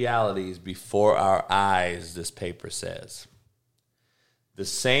biological realities before our eyes, this paper says. The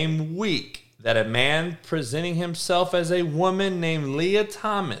same week that a man presenting himself as a woman named Leah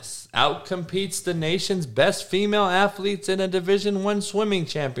Thomas outcompetes the nation's best female athletes in a Division I swimming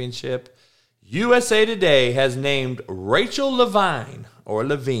championship, USA Today has named Rachel Levine,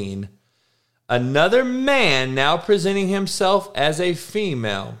 another man now presenting himself as a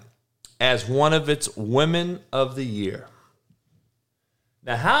female, as one of its Women of the Year.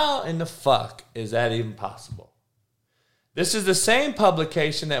 Now, how in the fuck is that even possible? This is the same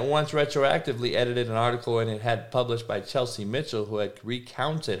publication that once retroactively edited an article and it had published by Chelsea Mitchell, who had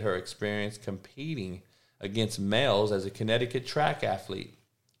recounted her experience competing against males as a Connecticut track athlete,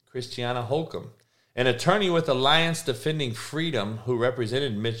 Christiana Holcomb. An attorney with Alliance Defending Freedom, who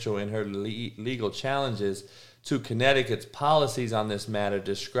represented Mitchell in her legal challenges to Connecticut's policies on this matter,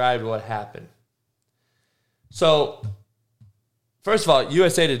 described what happened. So, first of all,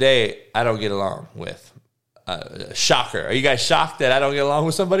 USA Today, I don't get along with. Shocker. Are you guys shocked that I don't get along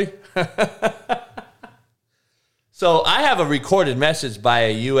with somebody? So I have a recorded message by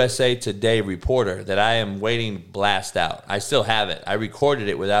a USA Today reporter that I am waiting to blast out. I still have it. I recorded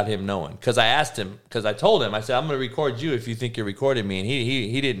it without him knowing. Because I asked him, because I told him, I said, I'm going to record you if you think you're recording me. And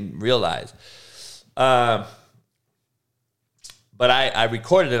he didn't realize. But I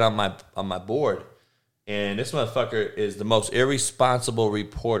recorded it on my board. And this motherfucker is the most irresponsible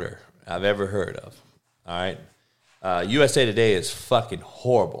reporter I've ever heard of. All right? USA Today is fucking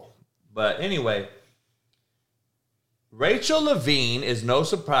horrible. But anyway, Rachel Levine, is no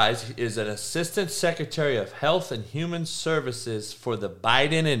surprise, is an Assistant Secretary of Health and Human Services for the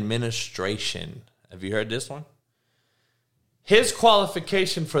Biden administration. Have you heard this one? His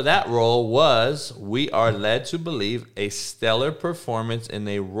qualification for that role was, we are led to believe, a stellar performance in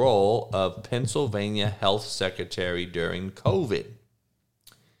the role of Pennsylvania Health Secretary during COVID.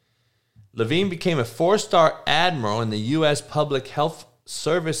 Levine became a 4-star admiral in the U.S. Public Health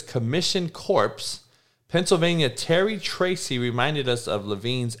Service Commission Corps. Pennsylvania Terry Tracy reminded us of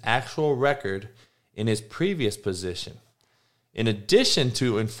Levine's actual record in his previous position. In addition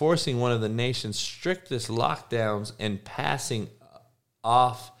to enforcing one of the nation's strictest lockdowns and passing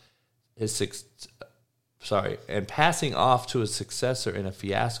off to his successor in a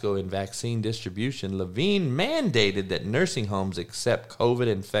fiasco in vaccine distribution, Levine mandated that nursing homes accept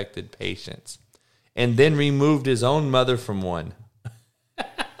COVID-infected patients and then removed his own mother from one.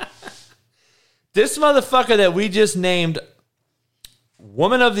 This motherfucker that we just named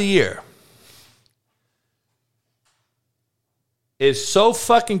Woman of the Year is so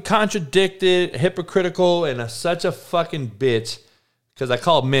fucking contradicted, hypocritical, and such a fucking bitch, because I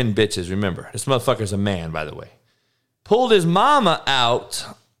call men bitches, remember. This motherfucker's a man, by the way. Pulled his mama out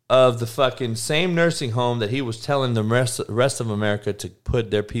of the fucking same nursing home that he was telling the rest of America to put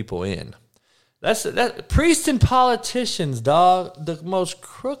their people in. That's priests and politicians, dog. The most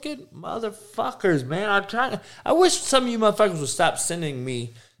crooked motherfuckers, man. I wish some of you motherfuckers would stop sending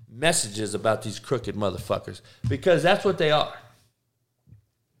me messages about these crooked motherfuckers, because that's what they are.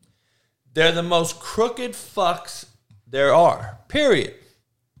 They're the most crooked fucks there are, period.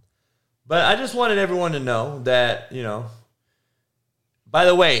 But I just wanted everyone to know that, by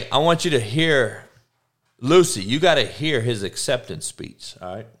the way, I want you to hear, Lucy, you got to hear his acceptance speech,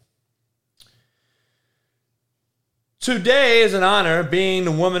 all right? Today is an honor being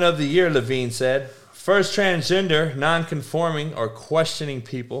the Woman of the Year, Levine said. First transgender, non-conforming, or questioning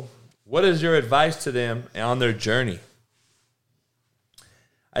people. What is your advice to them on their journey?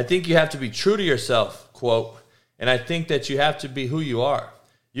 I think you have to be true to yourself, quote, and I think that you have to be who you are.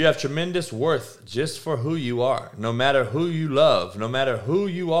 You have tremendous worth just for who you are, no matter who you love, no matter who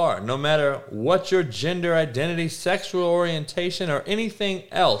you are, no matter what your gender identity, sexual orientation, or anything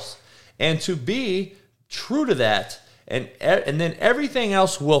else. And to be true to that and then everything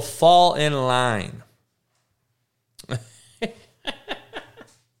else will fall in line.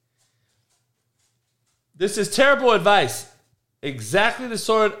 This is terrible advice. Exactly the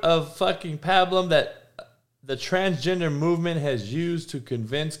sort of fucking pablum that the transgender movement has used to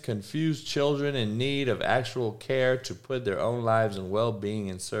convince confused children in need of actual care to put their own lives and well-being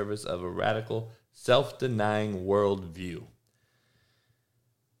in service of a radical, self-denying worldview.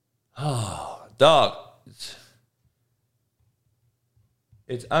 Oh, dog.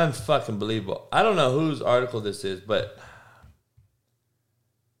 It's unfucking believable. I don't know whose article this is, but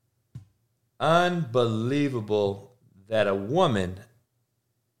unbelievable that a woman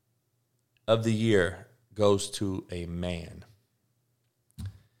of the year goes to a man.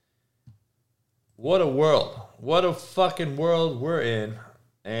 What a world. What a fucking world we're in.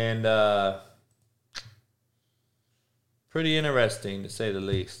 And pretty interesting, to say the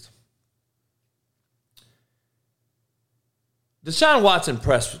least. Deshaun Watson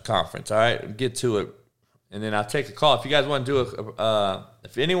press conference, all right? Get to it, and then I'll take a call. If you guys want to do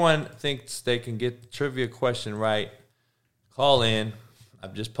if anyone thinks they can get the trivia question right, call in.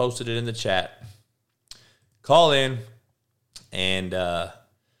 I've just posted it in the chat. Call in, and it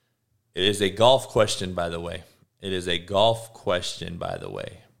is a golf question, by the way. It is a golf question, by the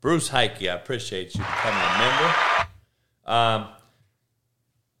way. Bruce Heike, I appreciate you becoming a member.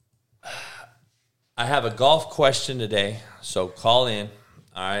 I have a golf question today, so call in.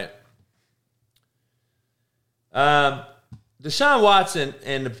 All right. Deshaun Watson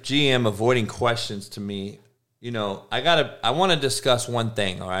and the GM avoiding questions to me. You know, I want to discuss one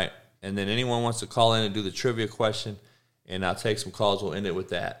thing, all right? And then anyone wants to call in and do the trivia question, and I'll take some calls. We'll end it with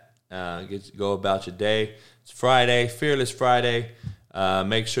that. Go about your day. It's Friday, Fearless Friday.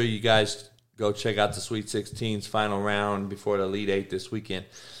 Make sure you guys go check out the Sweet 16's final round before the Elite 8 this weekend.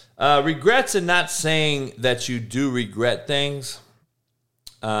 Regrets and not saying that you do regret things.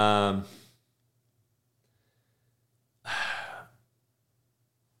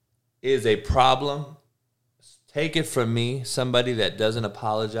 Is a problem. Take it from me, somebody that doesn't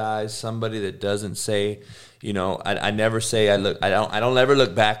apologize, somebody that doesn't say, you know, I never say I don't ever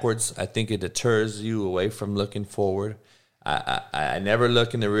look backwards. I think it deters you away from looking forward. I never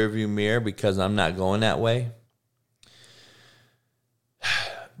look in the rearview mirror because I'm not going that way.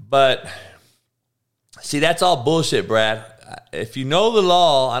 But see, that's all bullshit, Brad. If you know the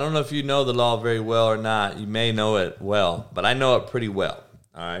law, I don't know if you know the law very well or not. You may know it well, but I know it pretty well.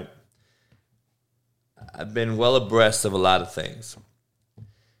 All right. I've been well abreast of a lot of things.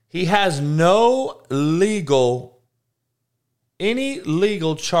 He has no any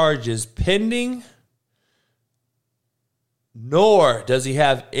legal charges pending, nor does he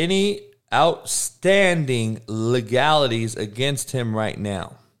have any outstanding legalities against him right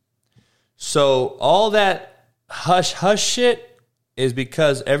now. So all that hush-hush shit is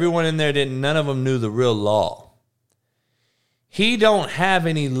because everyone in there none of them knew the real law. He don't have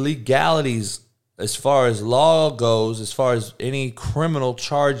any legalities as far as law goes, as far as any criminal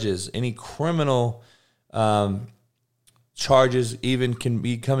charges, any criminal charges even can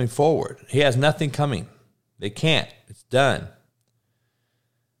be coming forward. He has nothing coming. They can't. It's done.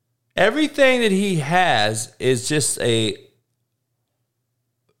 Everything that he has is just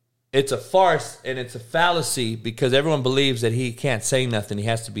it's a farce and it's a fallacy because everyone believes that he can't say nothing. He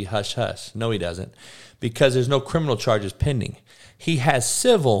has to be hush-hush. No, he doesn't, because there's no criminal charges pending. He has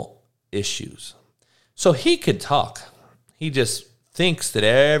civil issues. So he could talk. He just thinks that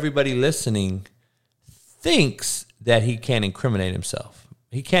everybody listening thinks that he can't incriminate himself.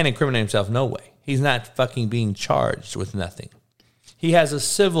 He can't incriminate himself, no way. He's not fucking being charged with nothing. He has a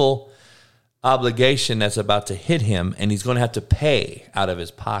civil obligation that's about to hit him, and he's going to have to pay out of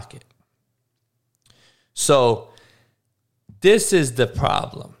his pocket. So this is the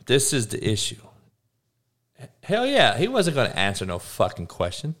problem. This is the issue. Hell yeah, he wasn't going to answer no fucking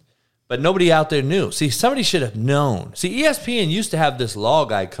question. But nobody out there knew. See, somebody should have known. See, ESPN used to have this law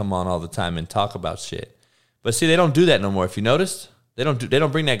guy come on all the time and talk about shit. But see, they don't do that no more. If you noticed, they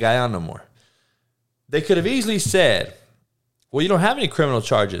don't bring that guy on no more. They could have easily said, well, you don't have any criminal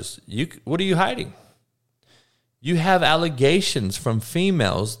charges. What are you hiding? You have allegations from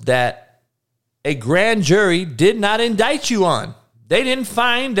females that a grand jury did not indict you on. They didn't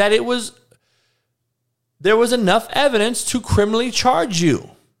find that there was enough evidence to criminally charge you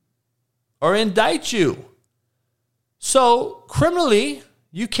or indict you. So criminally,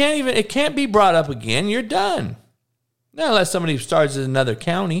 it can't be brought up again. You're done. Not unless somebody starts in another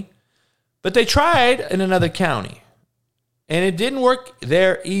county. But they tried in another county, and it didn't work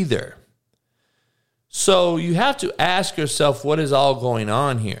there either. So you have to ask yourself, what is all going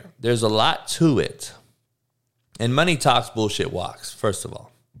on here? There's a lot to it. And money talks, bullshit walks, first of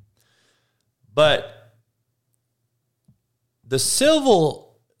all. But the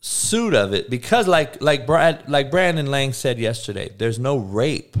civil suit of it, because like Brandon Lang said yesterday, there's no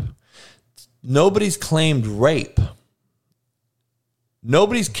rape. Nobody's claimed rape.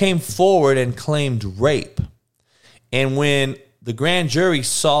 Nobody's came forward and claimed rape. And when the grand jury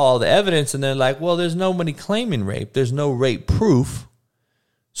saw the evidence and they're like, well, there's nobody claiming rape. There's no rape proof.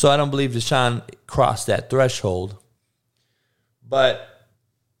 So I don't believe Deshaun crossed that threshold. But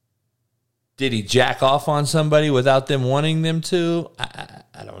did he jack off on somebody without them wanting them to?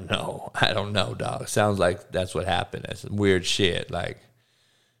 I don't know. I don't know, dog. It sounds like that's what happened. That's weird shit. Like,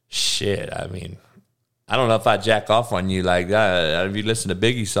 shit, I mean, I don't know if I jack off on you like that. If you listen to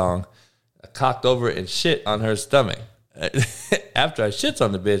Biggie's song, I cocked over and shit on her stomach after I shits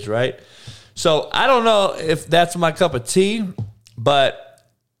on the bitch, right? So I don't know if that's my cup of tea, but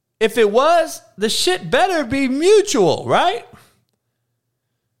if it was, the shit better be mutual, right?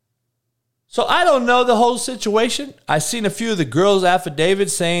 So I don't know the whole situation. I seen a few of the girls'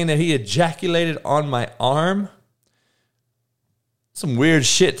 affidavits saying that he ejaculated on my arm. Some weird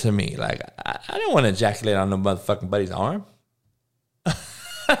shit to me. Like, I don't want to ejaculate on no motherfucking buddy's arm. What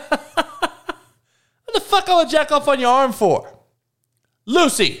the fuck I would jack off on your arm for?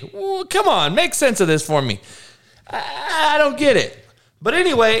 Lucy, come on, make sense of this for me. I don't get it. But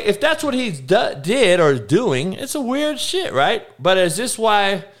anyway, if that's what he did or is doing, it's a weird shit, right? But is this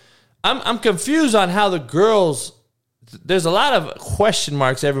why... I'm confused on how the girls... There's a lot of question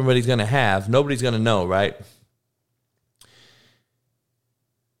marks everybody's going to have. Nobody's going to know, right?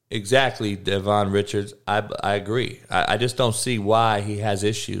 Exactly, Devon Richards. I agree. I just don't see why he has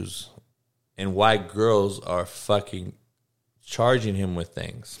issues and why girls are fucking charging him with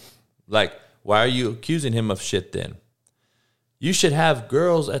things. Like, why are you accusing him of shit then? You should have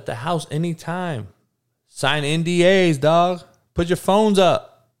girls at the house anytime. Sign NDAs, dog. Put your phones up.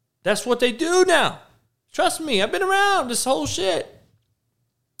 That's what they do now. Trust me, I've been around this whole shit.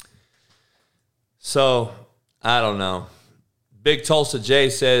 So, I don't know. Big Tulsa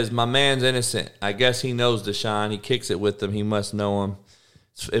J says, my man's innocent. I guess he knows Deshaun. He kicks it with him. He must know him.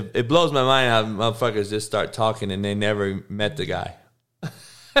 It blows my mind how motherfuckers just start talking and they never met the guy.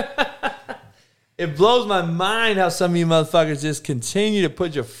 It blows my mind how some of you motherfuckers just continue to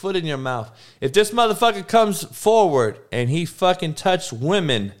put your foot in your mouth. If this motherfucker comes forward and he fucking touched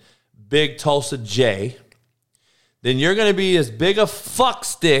women, Big Tulsa J, then you're going to be as big a fuck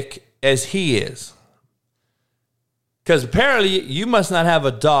stick as he is. Because apparently you must not have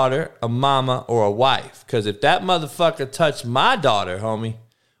a daughter, a mama, or a wife. Because if that motherfucker touched my daughter, homie,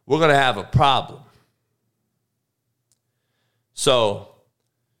 we're going to have a problem. So,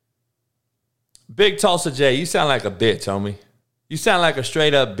 Big Tulsa J, you sound like a bitch, homie. You sound like a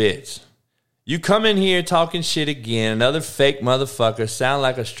straight up bitch. You come in here talking shit again, another fake motherfucker, sound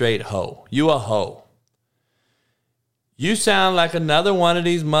like a straight hoe. You a hoe. You sound like another one of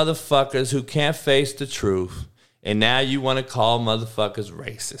these motherfuckers who can't face the truth, and now you want to call motherfuckers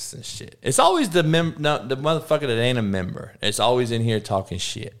racist and shit. It's always the motherfucker that ain't a member. It's always in here talking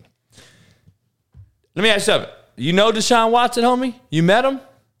shit. Let me ask you something. You know Deshaun Watson, homie? You met him?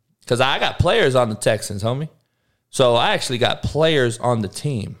 Because I got players on the Texans, homie. So I actually got players on the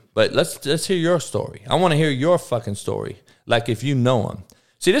team. But let's hear your story. I want to hear your fucking story. Like if you know him.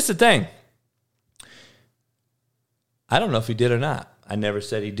 See, this is the thing. I don't know if he did or not. I never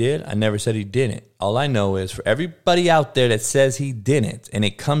said he did. I never said he didn't. All I know is for everybody out there that says he didn't, and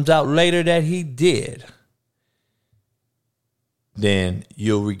it comes out later that he did, then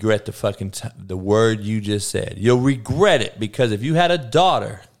you'll regret the fucking the word you just said. You'll regret it because if you had a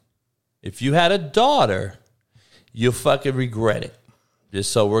daughter, you'll fucking regret it.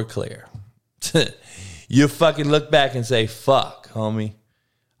 Just so we're clear. You fucking look back and say, fuck, homie,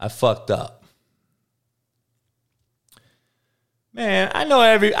 I fucked up. Man, I know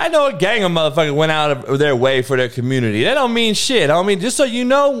a gang of motherfuckers went out of their way for their community. That don't mean shit, homie. Just so you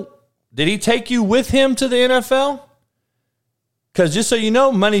know, did he take you with him to the NFL? Because just so you know,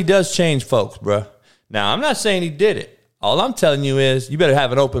 money does change folks, bro. Now, I'm not saying he did it. All I'm telling you is you better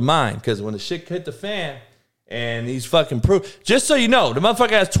have an open mind because when the shit hit the fan, and he's fucking proof. Just so you know, the motherfucker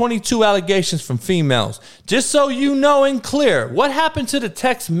has 22 allegations from females. Just so you know and clear, what happened to the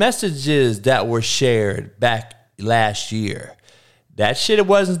text messages that were shared back last year? That shit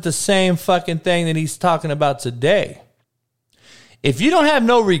wasn't the same fucking thing that he's talking about today. If you don't have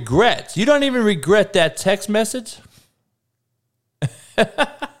no regrets, you don't even regret that text message?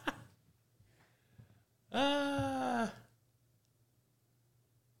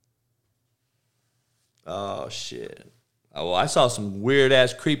 Oh, shit. Oh, well, I saw some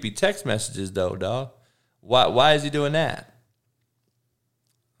weird-ass creepy text messages, though, dog. Why is he doing that?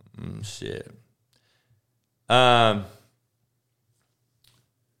 Shit.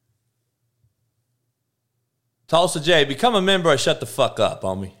 Tulsa J, become a member or shut the fuck up,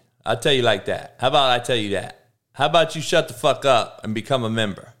 homie. I'll tell you like that. How about I tell you that? How about you shut the fuck up and become a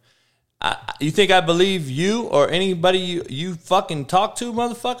member? You think I believe you or anybody you fucking talk to,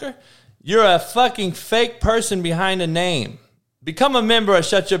 motherfucker? You're a fucking fake person behind a name. Become a member or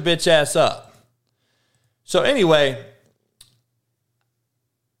shut your bitch ass up. So anyway,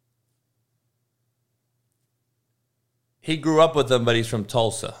 he grew up with them, but he's from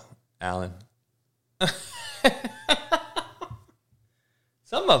Tulsa, Alan.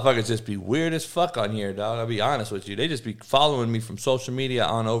 Some motherfuckers just be weird as fuck on here, dog. I'll be honest with you. They just be following me from social media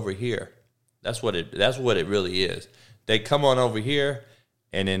on over here. That's what it really is. They come on over here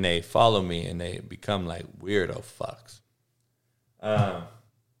and then they follow me and they become like weirdo fucks.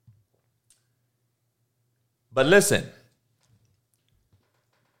 But listen,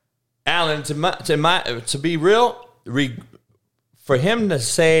 Alan, to be real, for him to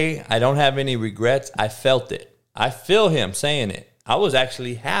say I don't have any regrets, I felt it. I feel him saying it. I was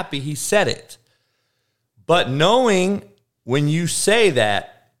actually happy he said it. But knowing when you say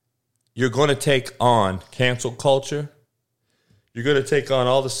that, you're going to take on cancel culture. You're going to take on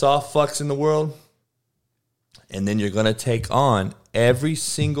all the soft fucks in the world. And then you're going to take on every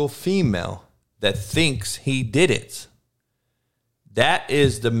single female that thinks he did it. That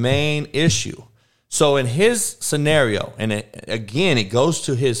is the main issue. So in his scenario, and it goes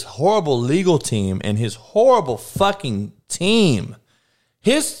to his horrible legal team and his horrible fucking team.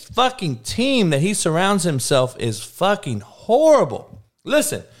 His fucking team that he surrounds himself is fucking horrible.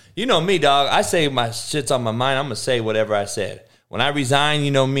 Listen, you know me, dog. I say my shit's on my mind. I'm going to say whatever I said. When I resigned,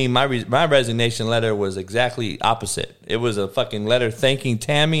 you know me, my resignation letter was exactly opposite. It was a fucking letter thanking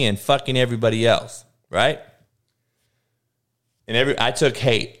Tammy and fucking everybody else, right? And I took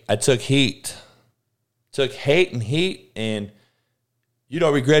hate. I took heat. Took hate and heat, and you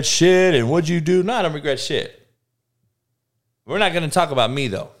don't regret shit, and what'd you do? No, I don't regret shit. We're not going to talk about me,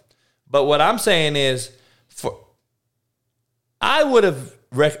 though. But what I'm saying is, I would have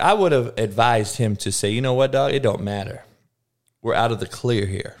advised him to say, you know what, dog? It don't matter. We're out of the clear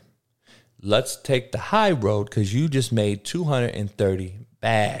here. Let's take the high road because you just made 230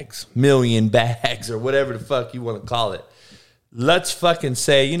 bags, million bags, or whatever the fuck you want to call it. Let's fucking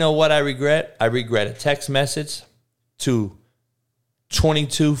say, you know what I regret? I regret a text message to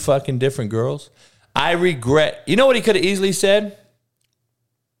 22 fucking different girls. I regret, you know what he could have easily said?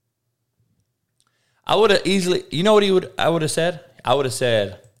 I would have easily, you know what I would have said? I would have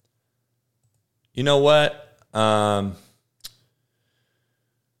said, you know what? I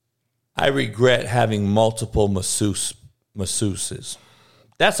regret having multiple masseuses.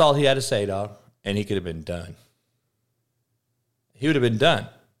 That's all he had to say, dog. And he could have been done. He would have been done.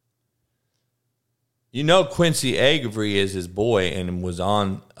 You know Quincy Avery is his boy and was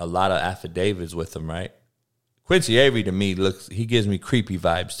on a lot of affidavits with him, right? Quincy Avery to me he gives me creepy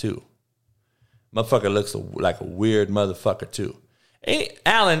vibes too. Motherfucker looks like a weird motherfucker too. Hey,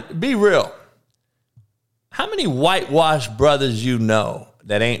 Alan, be real. How many whitewashed brothers you know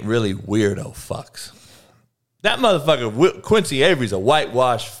that ain't really weirdo fucks? That motherfucker, Quincy Avery's a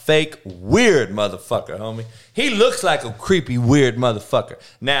whitewashed, fake, weird motherfucker, homie. He looks like a creepy, weird motherfucker.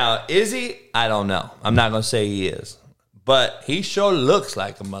 Now, is he? I don't know. I'm not going to say he is. But he sure looks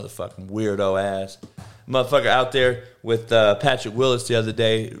like a motherfucking weirdo ass. Motherfucker out there with Patrick Willis the other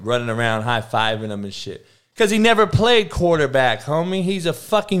day, running around high-fiving him and shit. Because he never played quarterback, homie. He's a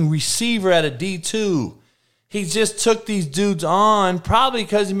fucking receiver at a D2. He just took these dudes on probably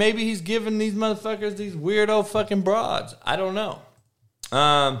because maybe he's giving these motherfuckers these weirdo fucking broads. I don't know.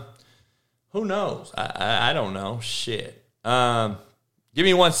 Who knows? I don't know. Shit. Give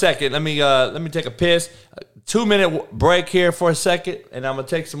me 1 second. Let me take a piss. 2-minute break here for a second, and I'm gonna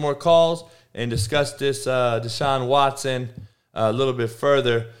take some more calls and discuss this Deshaun Watson a little bit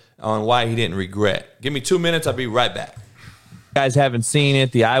further on why he didn't regret. Give me 2 minutes. I'll be right back. You guys haven't seen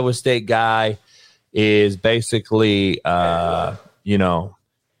it. The Iowa State guy is basically,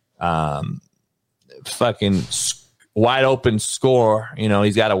 fucking wide open score. You know,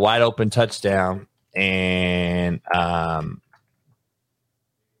 he's got a wide open touchdown, and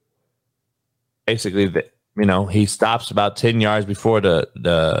basically, he stops about 10 yards before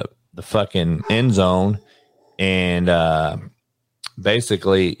the fucking end zone, and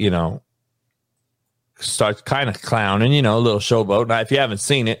basically, starts kind of clowning, a little showboat. Now, if you haven't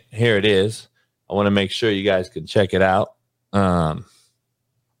seen it, here it is. I want to make sure you guys can check it out.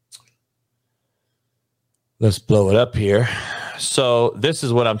 Let's blow it up here So this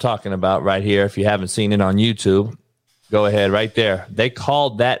is what I'm talking about right here. If you haven't seen it on YouTube, go ahead right there. They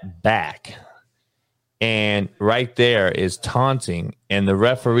called that back. And right there is taunting. And the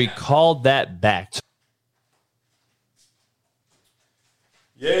referee called that back.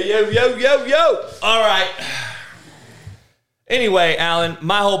 Yo. All right. Anyway, Alan,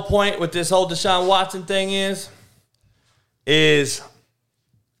 my whole point with this whole Deshaun Watson thing is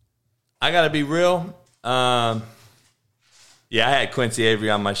I got to be real. Yeah, I had Quincy Avery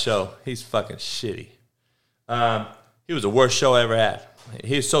on my show. He's fucking shitty. He was the worst show I ever had.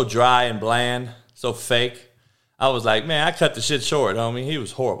 He was so dry and bland, so fake. I was like, man, I cut the shit short, homie. He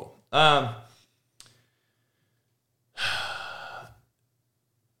was horrible.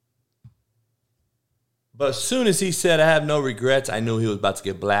 But as soon as he said, I have no regrets, I knew he was about to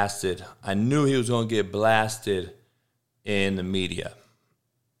get blasted. I knew he was going to get blasted in the media.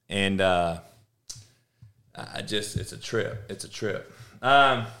 And it's a trip. It's a trip.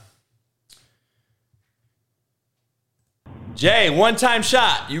 Jay, one-time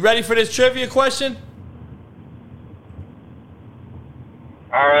shot. You ready for this trivia question?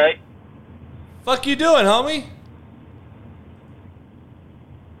 All right. Fuck you doing, homie?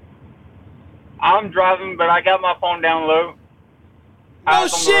 I'm driving, but I got my phone down low. No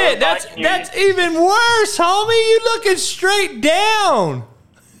shit. That's even worse, homie. You looking straight down.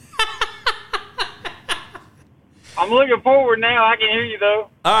 I'm looking forward now. I can hear you, though.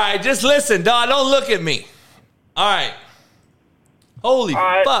 All right, just listen, dog. Don't look at me. All right. Holy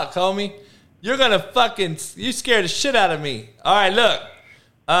fuck, homie. You're going to fucking... You scared the shit out of me. All right, look.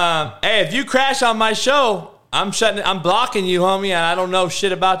 Hey, if you crash on my show... I'm blocking you, homie, and I don't know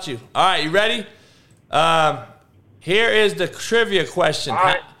shit about you. All right, you ready? Here is the trivia question. All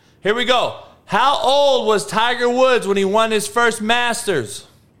right. Here we go. How old was Tiger Woods when he won his first Masters?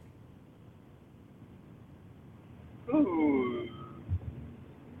 Ooh.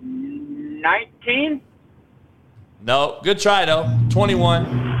 19? No, good try, though.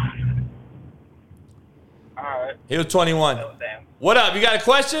 21. All right. He was 21. Oh, damn. What up? You got a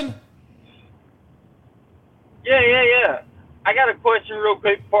question? Yeah. I got a question real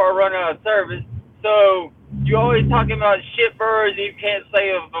quick before I run out of service. So, you always talking about shit birds you can't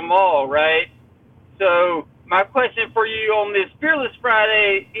say of them all, right? So, my question for you on this Fearless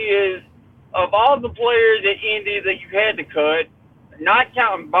Friday is, of all the players at Indy that you had to cut, not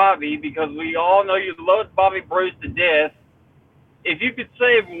counting Bobby, because we all know you loved Bobby Bruce to death, if you could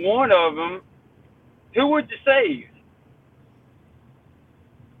save one of them, who would you save?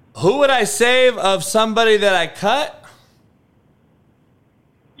 Who would I save of somebody that I cut?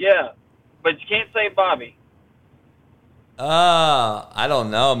 Yeah, but you can't save Bobby. I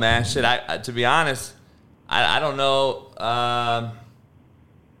don't know, man. Shit, to be honest, I don't know.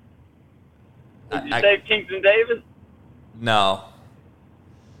 Would you save Kingston Davis? No.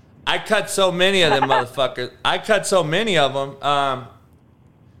 I cut so many of them motherfuckers. I cut so many of them. I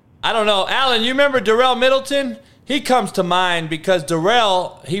don't know. Alan, you remember Darrell Middleton? He comes to mind because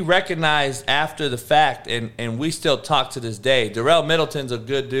Darrell, he recognized after the fact, and we still talk to this day. Darrell Middleton's a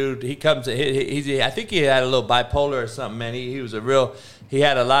good dude. He comes, I think he had a little bipolar or something, man. He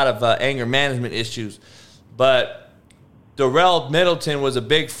had a lot of anger management issues. But Darrell Middleton was a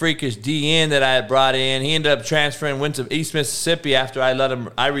big freakish DN that I had brought in. He ended up transferring, went to East Mississippi after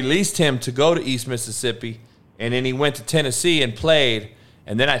I released him to go to East Mississippi, and then he went to Tennessee and played,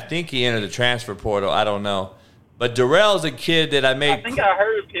 and then I think he entered the transfer portal. I don't know. But Darrell's a kid that I made. I think I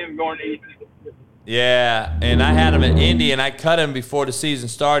heard of him going to East Mississippi. Yeah, and I had him at Indy, and I cut him before the season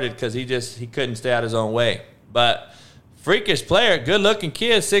started because he couldn't stay out his own way. But freakish player, good-looking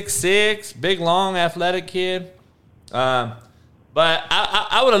kid, 6'6", big, long, athletic kid. But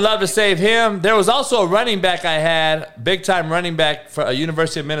I would have loved to save him. There was also a running back I had, big-time running back for a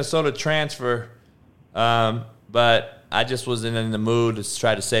University of Minnesota transfer. But I just wasn't in the mood to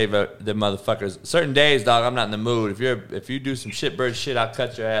try to save the motherfuckers. Certain days, dog, I'm not in the mood. If you do some shitbird shit, I'll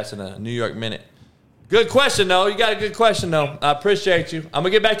cut your ass in a New York minute. Good question, though. You got a good question, though. I appreciate you. I'm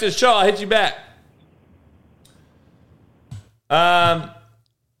going to get back to the show. I'll hit you back.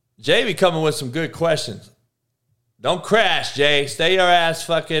 Jay be coming with some good questions. Don't crash, Jay. Stay your ass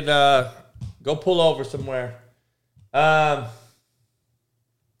fucking, go pull over somewhere. I'm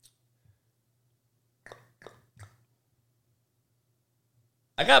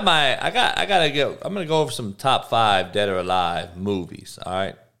gonna go over some top 5 dead or alive movies. All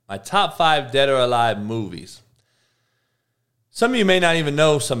right, my top 5 dead or alive movies. Some of you may not even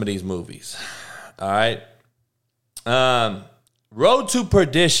know some of these movies. All right, Road to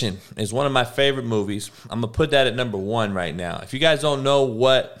Perdition is one of my favorite movies. I'm gonna put that at number 1 right now. If you guys don't know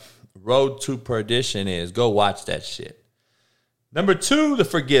what Road to Perdition is, go watch that shit. Number 2, The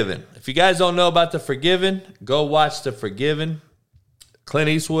Forgiven. If you guys don't know about The Forgiven, go watch The Forgiven. Clint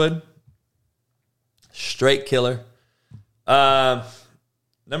Eastwood, straight killer.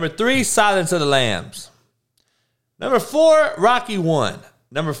 Number 3, Silence of the Lambs. Number 4, Rocky 1.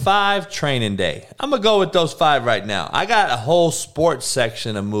 Number 5, Training Day. I'm going to go with those 5 right now. I got a whole sports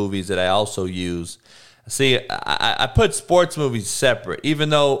section of movies that I also use. See, I put sports movies separate, even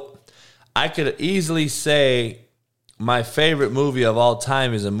though I could easily say my favorite movie of all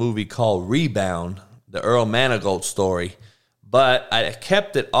time is a movie called Rebound, the Earl Manigault story. But I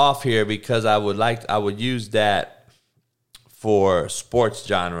kept it off here because I would use that for sports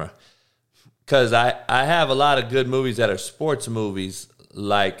genre. Because I have a lot of good movies that are sports movies,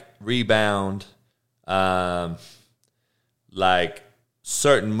 like Rebound, like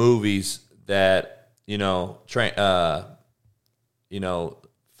certain movies that,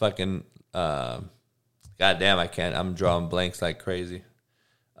 goddamn, I'm drawing blanks like crazy.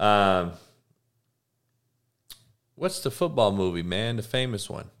 What's the football movie, man? The famous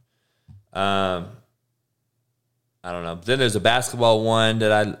one. I don't know. Then there's a basketball one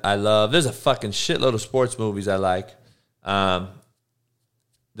that I love. There's a fucking shitload of sports movies I like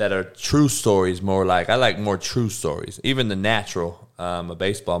that are true stories more like. I like more true stories. Even The Natural, a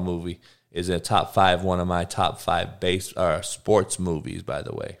baseball movie, is in the top 5, one of my top 5 sports movies, by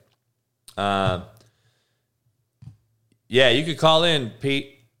the way. Yeah, you could call in,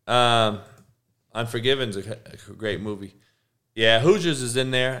 Pete. Unforgiven's a great movie. Yeah, Hoosiers is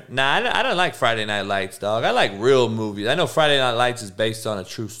in there. Nah, I don't like Friday Night Lights, dog. I like real movies. I know Friday Night Lights is based on a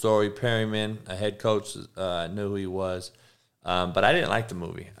true story. Perryman, a head coach, I knew who he was. But I didn't like the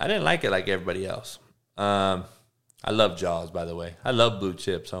movie. I didn't like it like everybody else. I love Jaws, by the way. I love Blue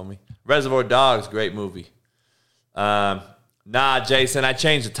Chips, homie. Reservoir Dogs, great movie. Nah, Jason, I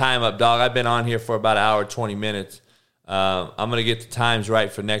changed the time up, dog. I've been on here for about an hour, 20 minutes. I'm going to get the times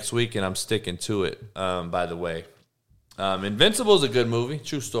right for next week, and I'm sticking to it, by the way. Invincible's a good movie,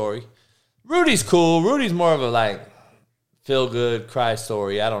 true story. Rudy's cool. Rudy's more of a, feel-good, cry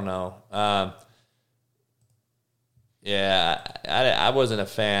story. I don't know. Yeah, I wasn't a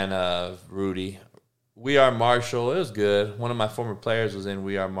fan of Rudy. We Are Marshall, it was good. One of my former players was in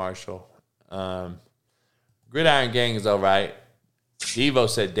We Are Marshall. Gridiron Gang is all right. Devo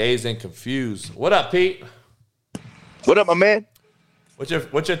said Dazed and Confused. What up, Pete? What up, my man? What's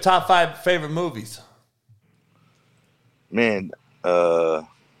your top 5 favorite movies? Man, I'm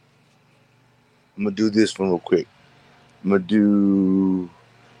going to do this one real quick. I'm going to do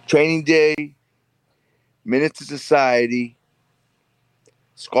Training Day, Menace to Society,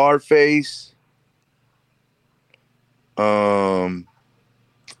 Scarface,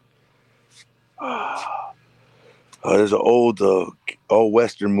 there's an old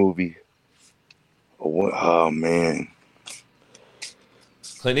Western movie. Oh, man.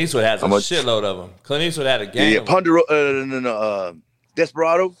 Clint Eastwood has a shitload of them. Clint Eastwood had a gang. Yeah,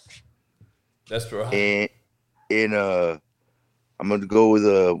 Desperado. Desperado. And I'm going to go with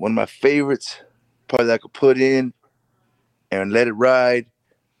one of my favorites, probably that I could put in, and Let It Ride.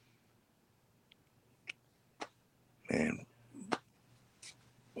 Man.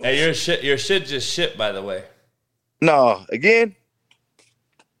 Hey, your shit just shipped, by the way. No, again?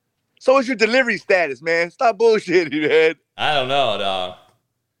 So what's your delivery status, man? Stop bullshitting, man. I don't know, dog.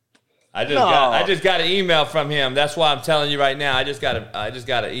 I just got an email from him. That's why I'm telling you right now. I just got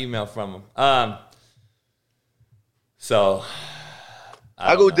an email from him. So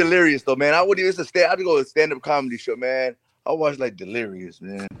I go Delirious though, man. I'd go to a stand-up comedy show, man. I watch Delirious,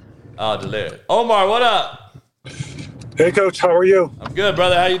 man. Oh, Delirious. Omar, what up? Hey, Coach. How are you? I'm good,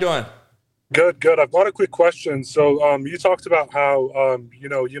 brother. How you doing? Good. I've got a quick question. So you talked about how,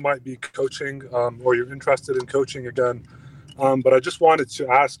 you might be coaching or you're interested in coaching again. But I just wanted to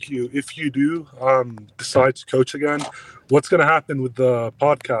ask you, if you do decide to coach again, what's going to happen with the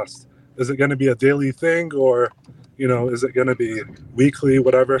podcast? Is it going to be a daily thing or, is it going to be weekly,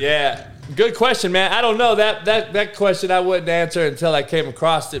 whatever? Yeah, good question, man. I don't know. That question I wouldn't answer until I came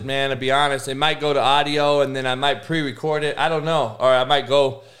across it, man, to be honest. It might go to audio and then I might pre-record it. I don't know. Or it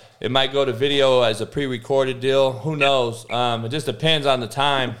might go to video as a pre-recorded deal. Who knows? It just depends on the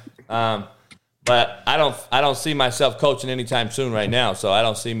time. But I don't see myself coaching anytime soon right now, so I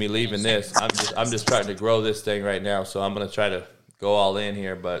don't see me leaving this. I'm just trying to grow this thing right now, so I'm gonna try to go all in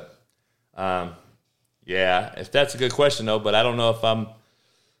here. But yeah, if that's a good question though, but I don't know if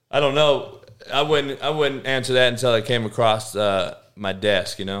I don't know. I wouldn't answer that until it came across my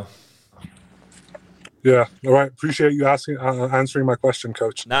desk, Yeah. All right. Appreciate you answering my question,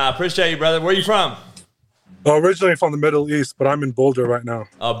 Coach. Nah, I appreciate you, brother. Where you from? Originally from the Middle East, but I'm in Boulder right now.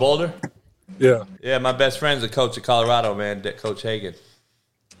 Boulder? Yeah. Yeah, my best friend's a coach at Colorado, man, Coach Hagan.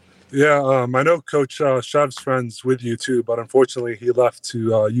 Yeah, I know Coach Shev's friends with you too, but unfortunately he left to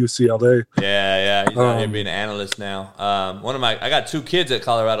UCLA. Yeah, he's out here being an analyst now. I got 2 kids at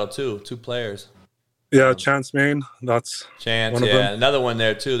Colorado too, 2 players. Yeah, Chance Main, that's Chance. one of them. Another one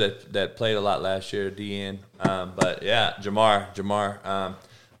there too that played a lot last year, DN. But yeah, Jamar.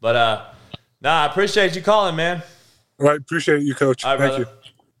 I appreciate you calling, man. All right, appreciate you, Coach. All right, Thank brother.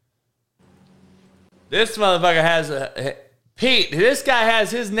 you. This motherfucker has Pete. This guy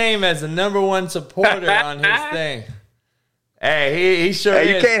has his name as the #1 supporter on his thing. Hey, he sure is.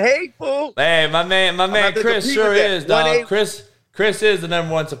 You can't hate, fool. Hey, my man Chris sure is, dog. Chris is the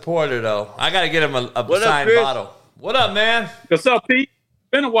 #1 supporter, though. I got to get him a signed bottle. What up, man? What's up, Pete?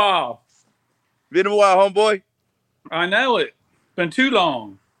 Been a while. Been a while, homeboy. I know it. Been too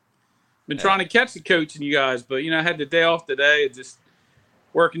long. Been trying to catch the coach and you guys, but, I had the day off today. Just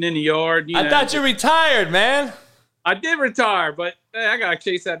working in the yard. I thought you retired, man. I did retire, but hey, I got to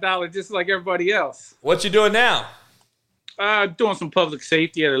chase that dollar just like everybody else. What you doing now? Doing some public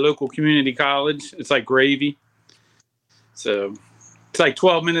safety at a local community college. It's like gravy. So it's like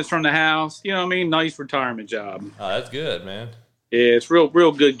 12 minutes from the house. You know what I mean? Nice retirement job. Oh, that's good, man. Yeah, it's real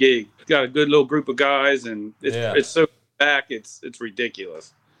good gig. Got a good little group of guys, and it's so back. It's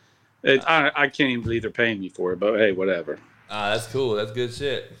ridiculous. I can't even believe they're paying me for it, but hey, whatever. That's cool. That's good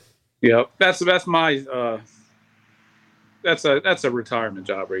shit. Yep, that's my that's a retirement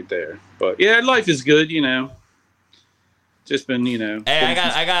job right there. But yeah, life is good, Just been, Hey,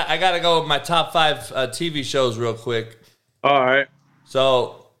 I got to go with my top 5 TV shows real quick. All right.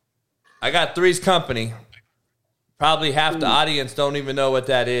 So, I got Three's Company. Probably half the audience don't even know what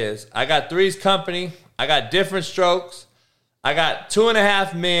that is. I got Three's Company. I got Different Strokes. I got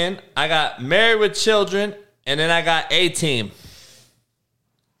 2.5 Men. I got Married with Children. And then I got A-Team.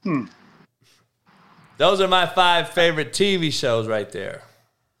 Those are my 5 favorite TV shows right there.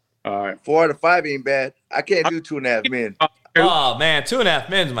 All right. 4 out of 5 ain't bad. I can't do 2.5 Men. Oh, man. 2.5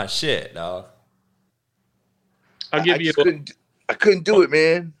 Men's my shit, dog. I'll give you. I couldn't do it,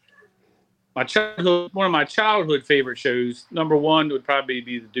 man. One of my childhood favorite shows. #1 would probably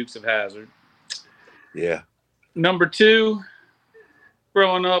be The Dukes of Hazzard. Yeah. #2,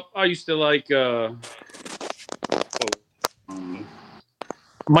 growing up, I used to like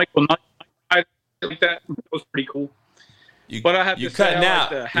Michael Knight, like that. That was pretty cool. But I have to say, cutting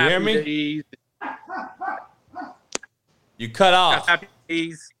out. Like you hear me? Days. You cut off. Happy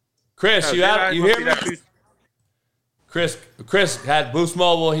Days. Chris, you out? You hear me? Chris had Boost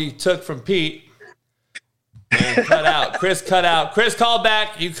Mobile he took from Pete and cut out. Chris cut out. Chris called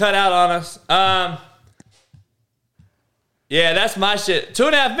back. You cut out on us. Yeah, that's my shit.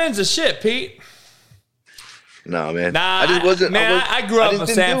 2.5 Men's a shit, Pete. No, man. Nah, I just wasn't. Man, I grew up a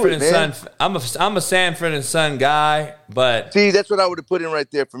Sanford and Son. I'm a Sanford and Son guy, but see, that's what I would have put in right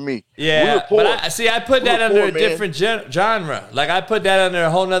there for me. Yeah, we were poor. But I put that under a different genre. Like I put that under a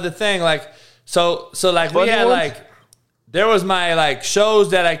whole nother thing. Like so like we had like there was my like shows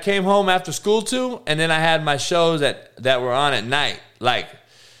that I came home after school to, and then I had my shows that were on at night. Like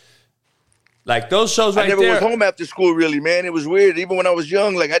those shows right there. I never was home after school, really, man. It was weird. Even when I was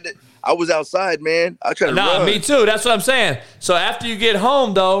young, like I was outside, man. I tried to run. Me too. That's what I'm saying. So after you get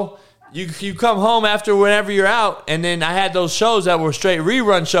home, though, you come home after whenever you're out, and then I had those shows that were straight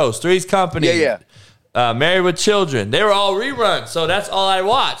rerun shows. Three's Company. Yeah. Married with Children. They were all reruns, so that's all I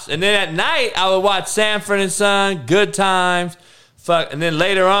watched. And then at night, I would watch Sanford and Son, Good Times, and then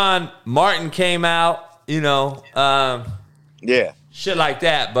later on, Martin came out. Yeah, shit like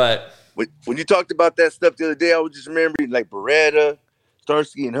that. But when you talked about that stuff the other day, I was just remembering like Beretta,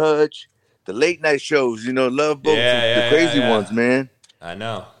 Starsky and Hutch, the late night shows. Love Boat, the crazy ones, man. I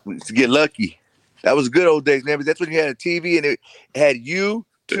know. We used to get lucky. That was good old days, man. But that's when you had a TV and it had you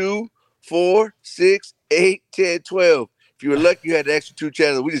 2, 4, 6, 8, 10, 12. If you were lucky, you had the extra 2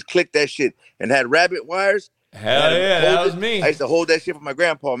 channels. We just clicked that shit and had rabbit wires. Hell yeah, that was me. I used to hold that shit for my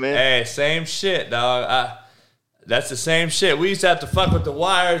grandpa, man. Hey, same shit, dog. That's the same shit. We used to have to fuck with the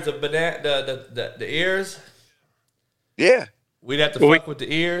wires, the ears. Yeah. We'd have to fuck with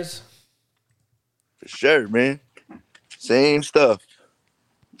the ears. For sure, man. Same stuff.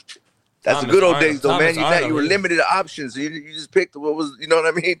 That's the good old days, though, man. You were limited to options. You just picked what was, you know what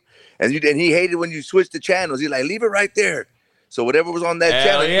I mean? And he hated when you switched the channels. He's like, leave it right there. So whatever was on that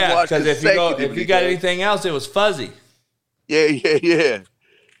channel, you watched it. Because if you got anything else, it was fuzzy. Yeah. You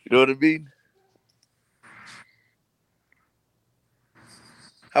know what I mean?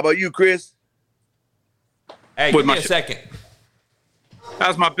 How about you, Chris? Hey, give me a second.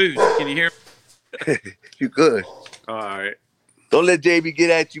 How's my boost? Can you hear me? You good. All right. Don't let JB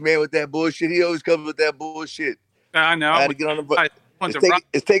get at you, man, with that bullshit. He always comes with that bullshit. I know. I had to get on the.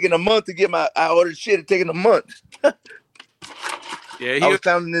 It's taking a month to get I ordered shit. It's taking a month. Yeah, I was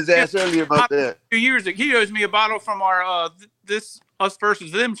pounding his ass earlier about that. 2 years ago, he owes me a bottle from our this Us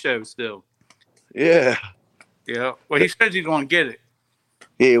Versus Them show still. Yeah. Yeah. Well, he says he's going to get it.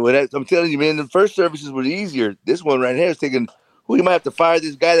 Yeah, well, I'm telling you, man, the first services were easier. This one right here is taking. We might have to fire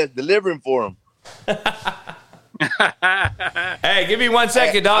this guy that's delivering for him. Hey, give me 1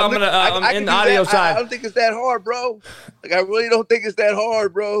 second, dog. I'm in the audio side. I don't think it's that hard, bro. Like, I really don't think it's that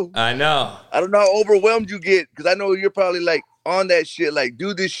hard, bro. I know. I don't know how overwhelmed you get, because I know you're probably like on that shit, like,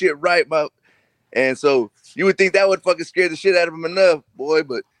 do this shit right, and so you would think that would fucking scare the shit out of him enough, boy,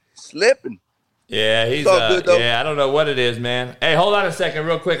 but slipping. Yeah, he's good, though. Yeah, I don't know what it is, man. Hey, hold on a second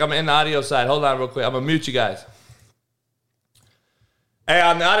real quick. I'm in the audio side. Hold on real quick. I'm going to mute you guys. Hey,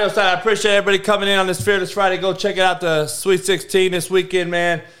 on the audio side, I appreciate everybody coming in on this Fearless Friday. Go check it out, the Sweet 16 this weekend,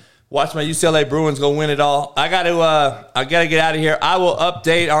 man. Watch my UCLA Bruins go win it all. I got to get out of here. I will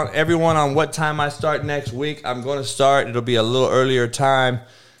update on everyone on what time I start next week. I'm going to start. It'll be a little earlier time.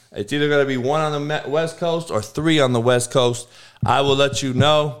 It's either going to be 1 on the West Coast or 3 on the West Coast. I will let you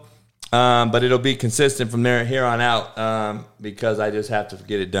know, but it'll be consistent from here on out because I just have to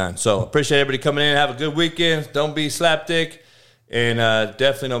get it done. So appreciate everybody coming in. Have a good weekend. Don't be SlapDick, and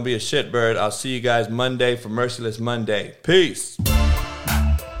definitely don't be a shitbird. I'll see you guys Monday for Merciless Monday. Peace.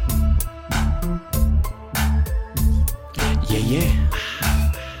 Yeah.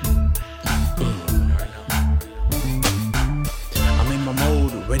 I'm in my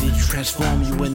mode, ready to transform you in